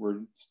we're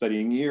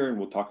studying here, and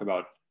we'll talk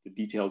about the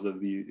details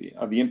of the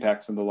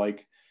impacts and the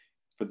like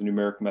for the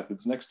numerical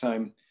methods next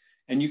time.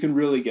 And you can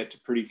really get to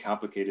pretty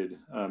complicated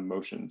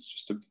motions.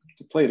 Just to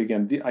play it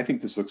again, I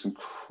think this looks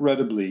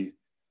incredibly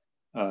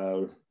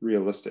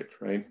realistic,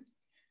 right?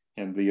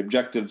 And the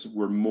objectives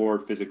were more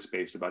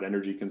physics-based about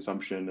energy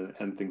consumption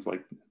and things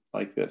like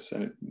this.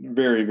 And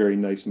very, very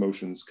nice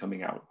motions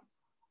coming out.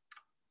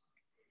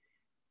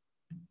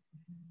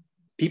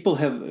 People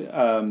have,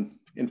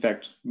 in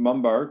fact,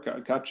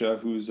 Katja,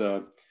 who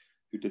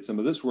did some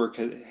of this work,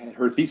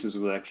 her thesis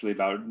was actually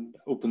about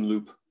open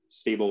loop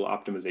stable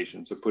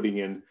optimization. So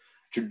doing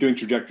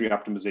trajectory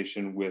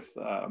optimization with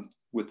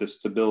the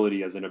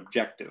stability as an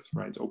objective,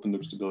 right? So open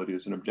loop stability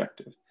as an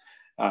objective.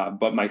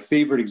 But my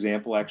favorite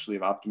example actually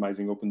of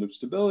optimizing open loop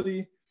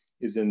stability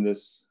is in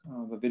this,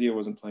 the video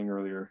wasn't playing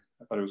earlier.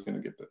 I thought it was gonna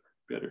get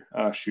better.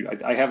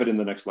 Shoot, I have it in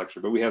the next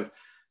lecture, but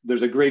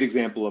there's a great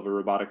example of a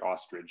robotic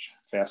ostrich,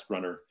 fast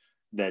runner,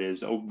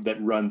 that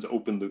runs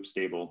open loop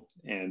stable.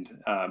 And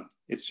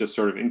it's just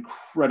sort of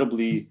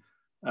incredibly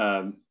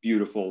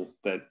beautiful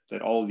that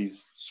all of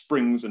these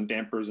springs and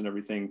dampers and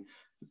everything,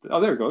 oh,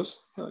 there it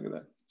goes, oh, look at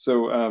that.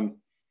 So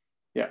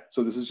yeah,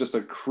 so this is just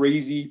a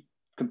crazy,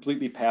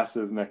 completely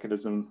passive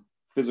mechanism,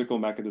 physical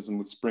mechanism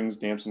with springs,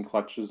 damps, and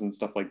clutches and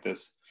stuff like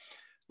this.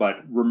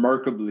 But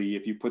remarkably,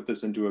 if you put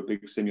this into a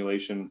big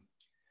simulation,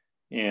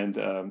 and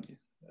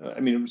I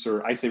mean,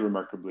 sorry, I say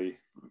remarkably,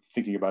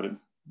 thinking about it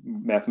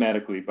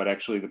mathematically, but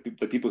actually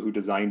the people who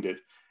designed it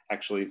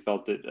actually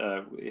felt that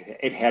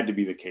it had to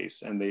be the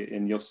case.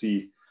 And you'll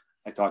see,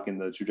 I talk in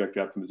the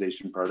trajectory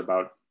optimization part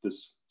about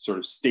this sort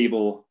of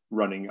stable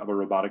running of a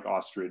robotic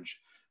ostrich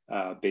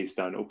based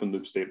on open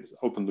loop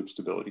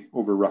stability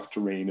over rough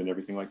terrain and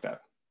everything like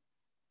that.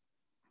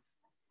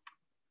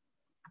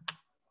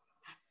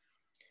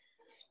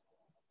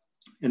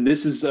 And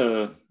this is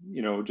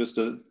you know, just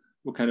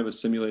what kind of a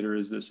simulator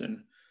is this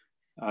in?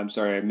 I'm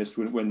sorry, I missed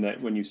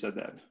when you said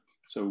that.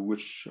 So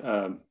which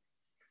the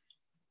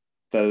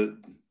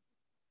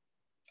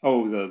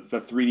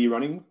 3D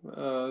running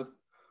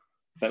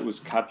that was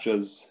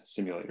Katja's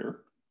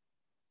simulator,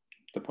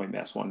 the point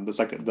mass one.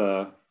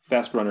 The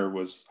fast runner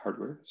was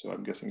hardware, so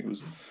I'm guessing it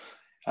was,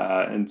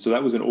 and so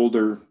that was an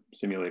older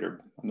simulator.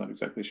 I'm not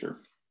exactly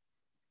sure,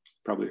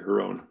 probably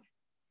her own.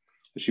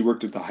 She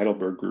worked at the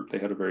Heidelberg group. They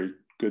had a very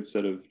good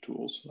set of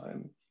tools.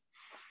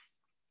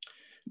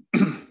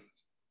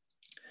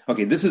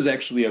 Okay, this is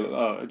actually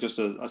just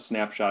a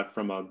snapshot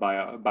from a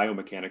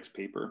biomechanics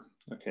paper,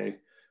 okay,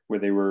 where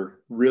they were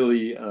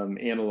really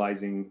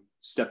analyzing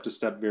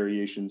step-to-step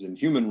variations in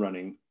human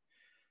running.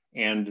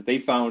 And they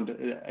found,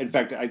 in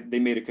fact, they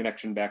made a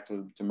connection back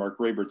to Mark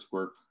Rabert's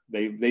work.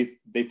 They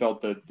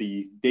felt that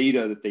the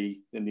data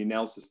and the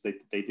analysis that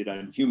they did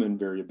on human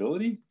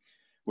variability,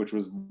 which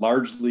was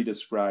largely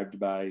described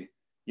by,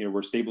 you know,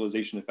 where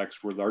stabilization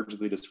effects were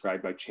largely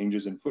described by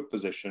changes in foot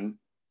position,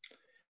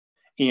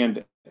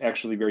 and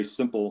actually very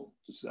simple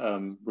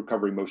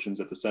recovery motions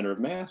at the center of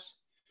mass.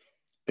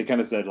 They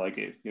kind of said, like,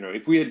 you know,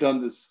 if we had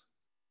done this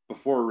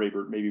before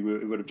Rabert, maybe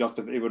it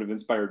would have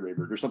inspired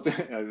Rabert or something.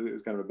 It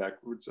was kind of a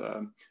backwards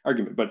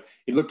argument, but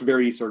it looked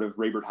very sort of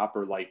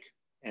Rabert-Hopper-like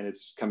and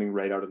it's coming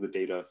right out of the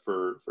data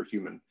for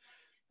human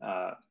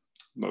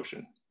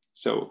motion.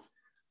 So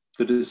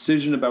the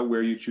decision about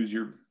where you choose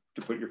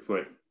to put your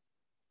foot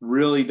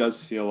really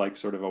does feel like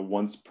sort of a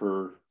once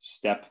per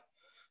step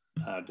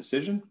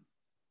decision.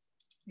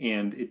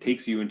 And it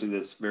takes you into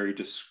this very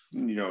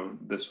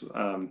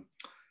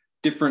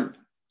different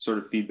sort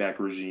of feedback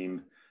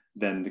regime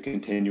than the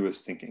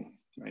continuous thinking,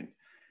 right?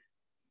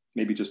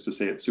 Maybe just to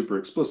say it super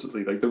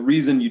explicitly, like the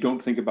reason you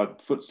don't think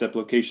about footstep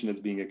location as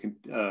being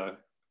a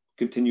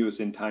continuous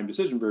in time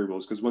decision variable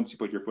is because once you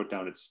put your foot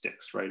down, it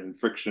sticks, right? And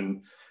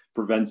friction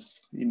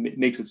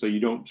makes it so you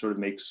don't sort of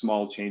make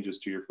small changes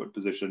to your foot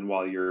position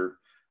while you're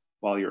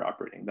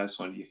operating. That's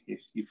when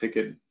you pick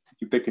and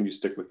you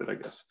stick with it, I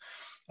guess.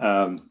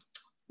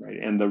 Right,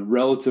 and the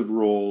relative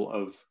role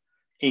of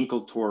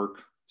ankle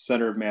torque,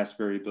 center of mass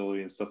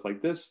variability, and stuff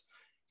like this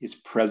is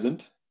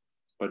present,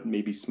 but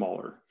maybe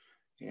smaller.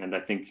 And I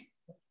think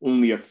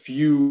only a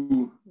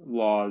few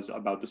laws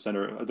about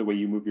the way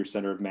you move your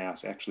center of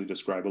mass actually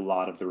describe a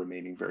lot of the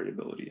remaining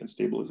variability and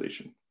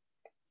stabilization.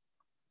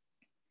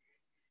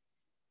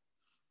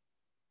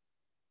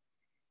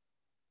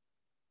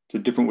 It's a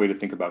different way to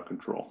think about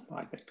control,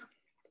 I think.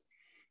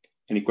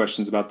 Any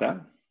questions about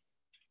that?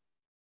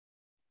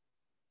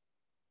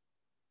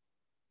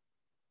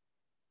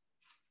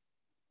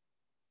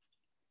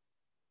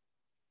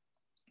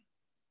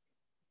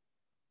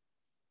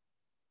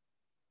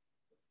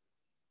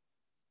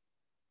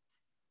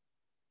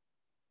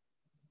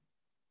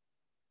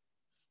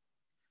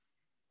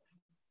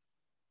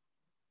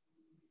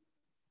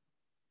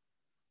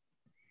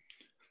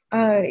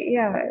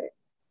 Yeah.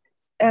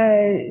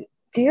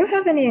 Do you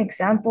have any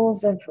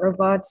examples of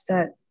robots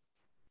that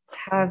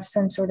have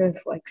some sort of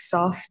like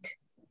soft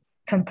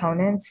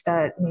components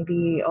that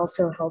maybe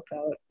also help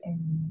out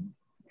in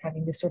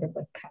having this sort of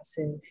like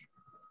passive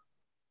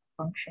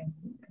function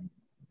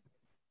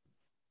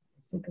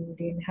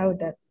stability, and how would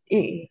that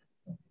be?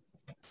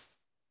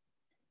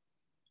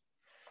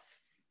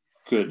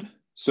 Good.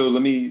 So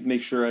let me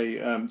make sure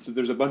so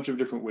there's a bunch of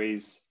different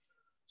ways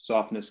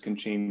softness can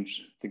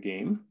change the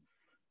game.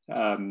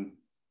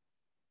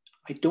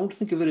 I don't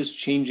think of it as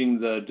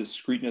changing the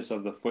discreteness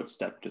of the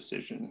footstep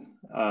decision,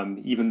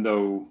 even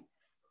though,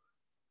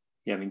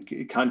 yeah, I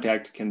mean,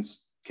 contact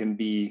can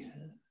be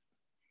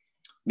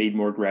made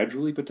more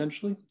gradually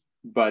potentially.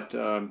 But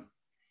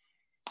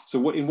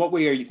so in what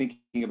way are you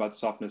thinking about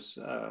softness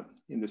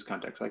in this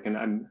context?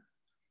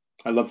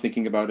 I love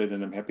thinking about it,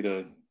 and I'm happy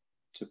to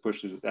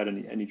push that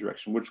in any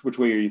direction. Which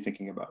way are you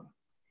thinking about?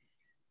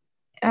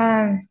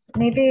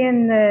 Maybe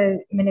in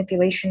the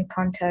manipulation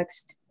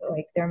context,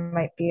 like there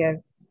might be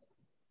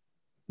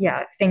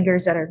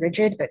fingers that are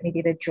rigid, but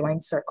maybe the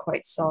joints are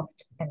quite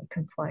soft and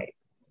compliant.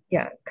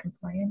 Yeah,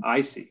 compliant.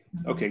 I see.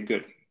 Okay,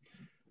 good.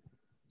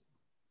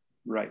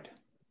 Right.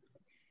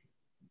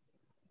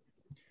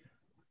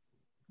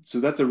 So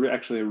that's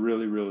actually a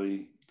really,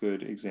 really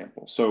good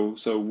example. So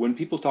when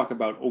people talk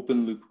about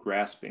open loop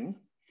grasping,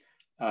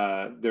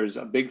 there's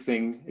a big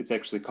thing. It's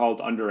actually called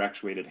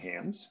underactuated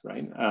hands,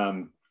 right?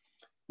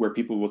 Where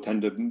people will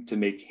tend to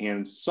make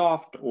hands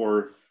soft,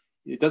 or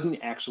it doesn't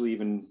actually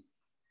even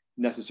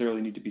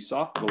necessarily need to be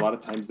soft, but a lot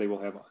of times they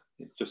will have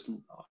just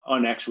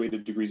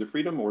unactuated degrees of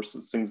freedom, or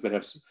things that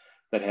have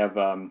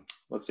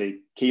let's say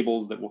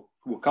cables that will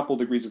couple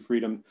degrees of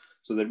freedom,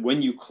 so that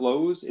when you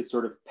close, it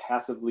sort of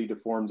passively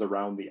deforms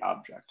around the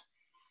object.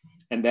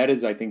 And that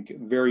is, I think,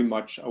 very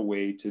much a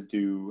way to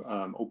do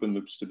open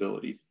loop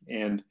stability.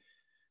 And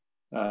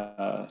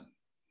I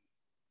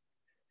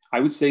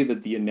would say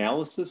that the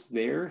analysis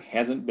there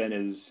hasn't been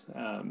as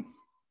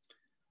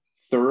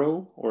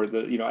thorough, or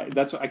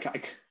that's what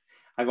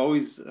I've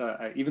always,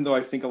 even though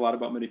I think a lot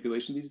about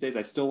manipulation these days,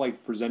 I still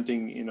like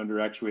presenting in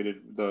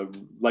Underactuated the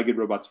legged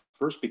robots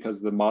first,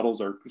 because the models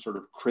are sort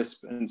of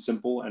crisp and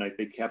simple, and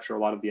they capture a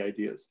lot of the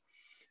ideas.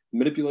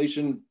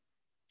 Manipulation,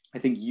 I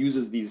think,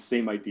 uses these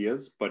same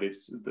ideas, but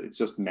it's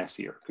just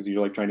messier, because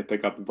you're like trying to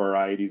pick up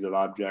varieties of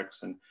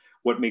objects, and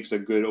what makes a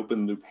good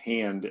open loop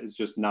hand is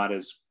just not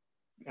as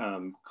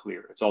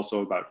clear. It's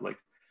also about like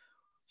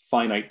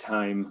finite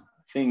time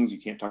things.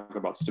 You can't talk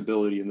about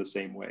stability in the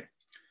same way.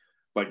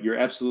 But you're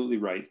absolutely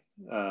right.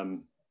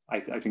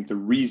 I think the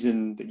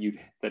reason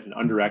that an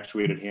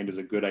underactuated hand is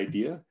a good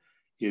idea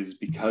is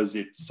because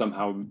it's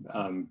somehow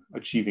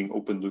achieving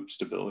open loop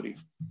stability.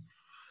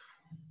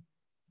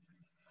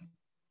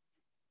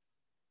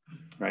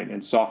 Right,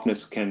 and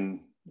softness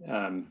can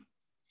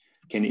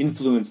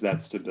influence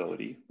that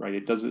stability, right?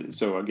 It doesn't.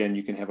 So again,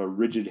 you can have a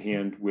rigid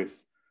hand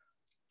with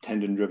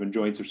tendon-driven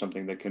joints or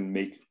something that can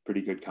make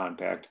pretty good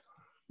contact,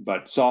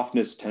 but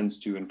softness tends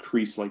to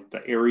increase like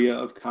the area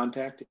of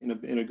contact in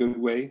a good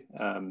way.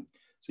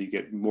 So you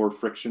get more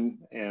friction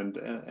and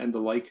the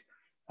like,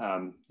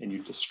 and you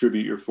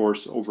distribute your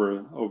force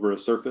over a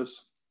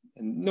surface.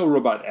 And no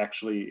robot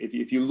actually,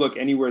 if you look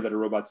anywhere that a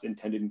robot's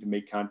intended to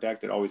make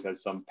contact, it always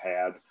has some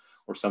pad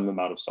or some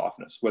amount of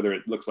softness. Whether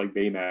it looks like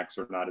Baymax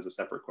or not is a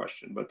separate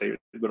question,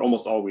 but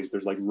almost always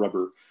there's like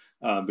rubber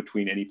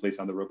between any place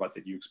on the robot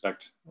that you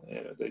expect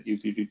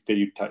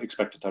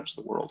expect to touch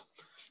the world.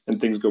 and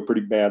things go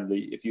pretty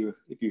badly if you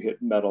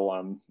hit metal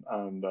on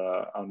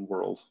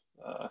world.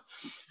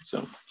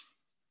 So.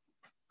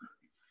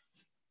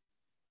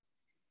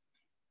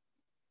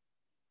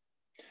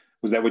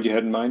 Was that what you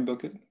had in mind,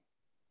 Bilkit?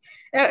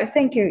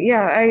 Thank you.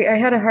 Yeah, I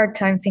had a hard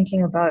time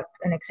thinking about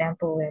an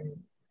example in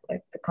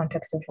like the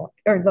context of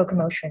or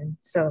locomotion.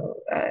 So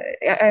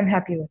I'm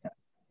happy with that.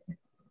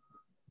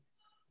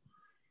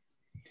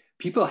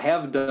 People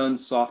have done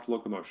soft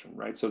locomotion,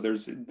 right? So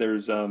there's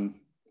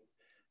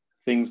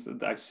things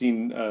that I've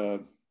seen,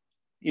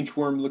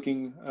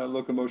 inchworm-looking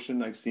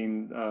locomotion. I've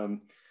seen,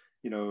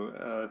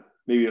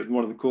 maybe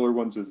one of the cooler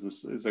ones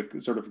is a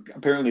sort of,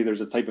 apparently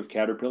there's a type of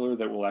caterpillar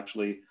that will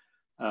actually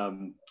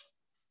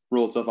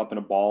roll itself up in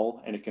a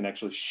ball, and it can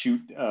actually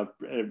shoot,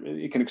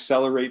 it can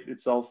accelerate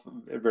itself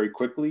very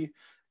quickly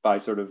by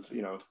sort of,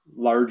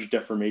 large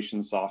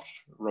deformation soft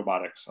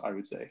robotics, I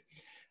would say.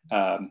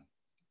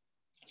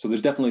 So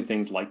there's definitely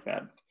things like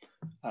that.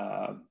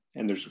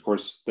 And there's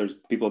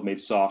people have made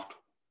soft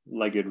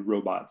legged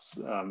robots.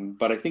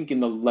 But I think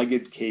in the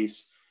legged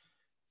case,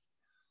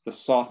 the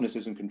softness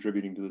isn't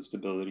contributing to the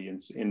stability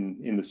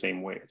in the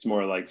same way. It's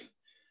more like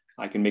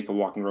I can make a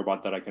walking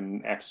robot that I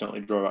can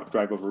accidentally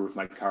drive over with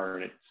my car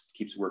and it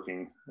keeps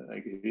working. I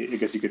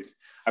guess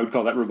I would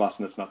call that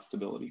robustness, not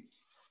stability.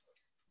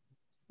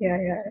 Yeah,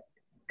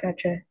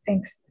 gotcha.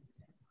 Thanks.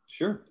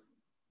 Sure.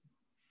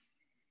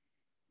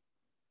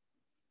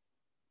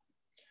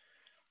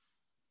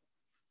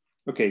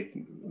 Okay,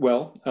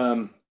 well,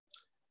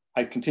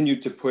 I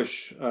continued to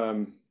push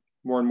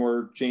more and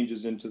more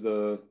changes into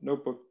the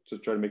notebook to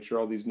try to make sure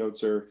all these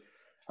notes are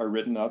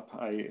written up.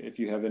 If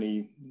you have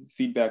any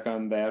feedback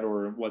on that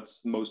or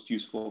what's most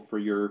useful for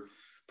your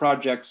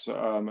projects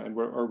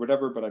or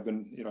whatever, but I've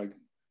been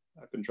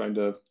trying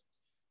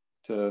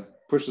to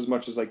push as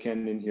much as I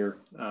can in here.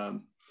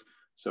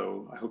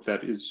 So I hope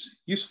that is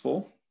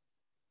useful.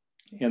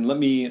 And let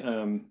me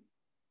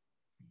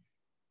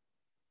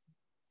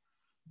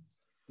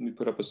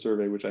put up a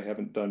survey, which I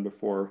haven't done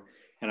before.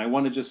 And I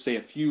want to just say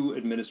a few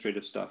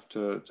administrative stuff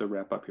to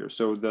wrap up here.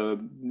 So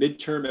the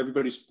midterm,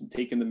 everybody's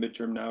taken the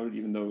midterm now,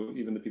 even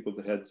the people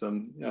that had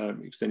some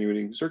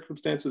extenuating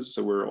circumstances.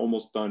 So we're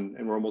almost done,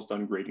 and we're almost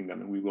done grading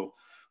them. And we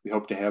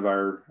hope to have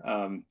our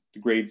the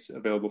grades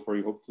available for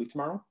you hopefully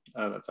tomorrow.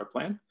 That's our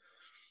plan.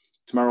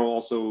 Tomorrow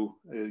also,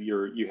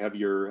 you have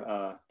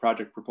your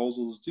project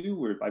proposals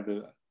due.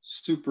 I've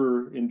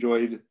super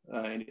enjoyed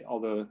all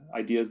the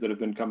ideas that have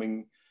been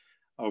coming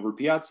over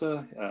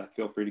Piazza.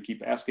 Feel free to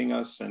keep asking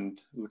us,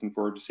 and looking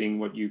forward to seeing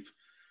what you've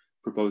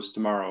proposed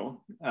tomorrow.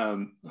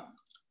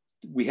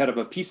 We have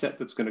a P set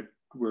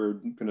we're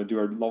gonna do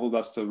our level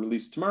best to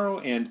release tomorrow,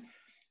 and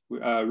we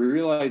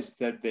realized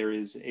that there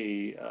is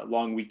a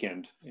long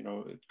weekend,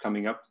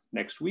 coming up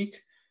next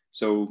week.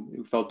 So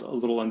it felt a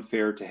little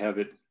unfair to have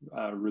it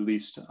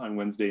released on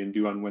Wednesday and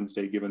due on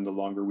Wednesday, given the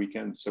longer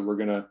weekend. So we're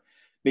gonna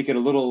make it a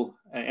little,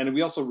 and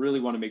we also really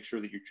want to make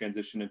sure that you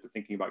transition into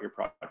thinking about your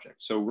project.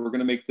 So we're going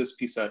to make this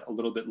piece set a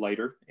little bit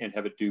lighter and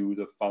have it due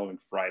the following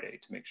Friday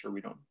to make sure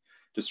we don't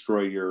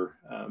destroy your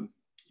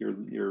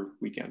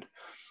weekend.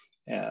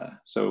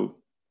 So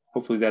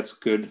hopefully that's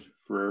good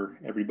for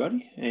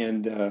everybody.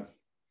 And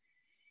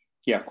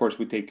yeah, of course,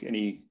 we take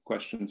any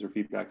questions or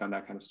feedback on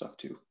that kind of stuff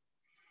too.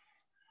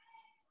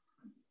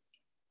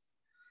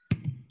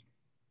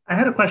 I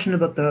had a question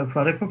about the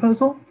project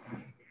proposal.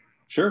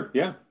 Sure,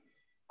 yeah.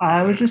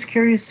 I was just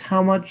curious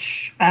how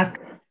much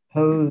after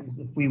pose,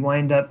 if we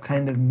wind up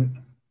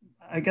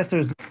I guess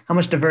how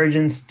much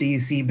divergence do you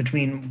see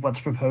between what's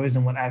proposed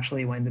and what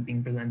actually winds up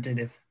being presented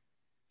if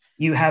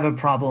you have a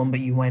problem, but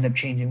you wind up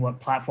changing what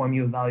platform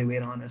you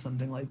evaluate on or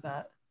something like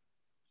that?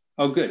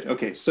 Oh, good.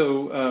 Okay.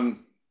 So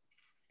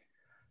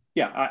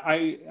yeah,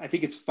 I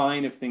think it's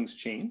fine if things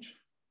change,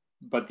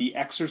 but the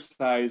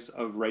exercise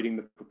of writing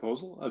the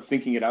proposal, of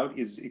thinking it out,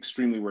 is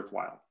extremely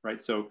worthwhile,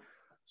 right? So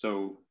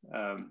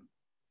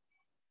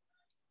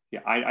yeah,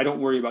 I don't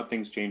worry about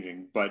things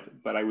changing, but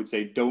I would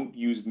say don't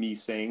use me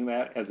saying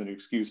that as an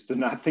excuse to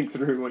not think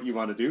through what you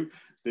want to do.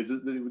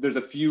 There's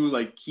a few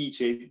like key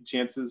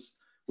chances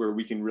where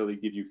we can really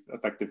give you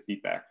effective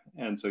feedback,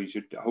 and so you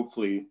should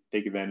hopefully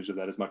take advantage of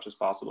that as much as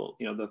possible.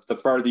 The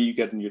farther you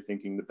get in your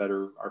thinking, the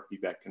better our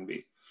feedback can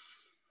be.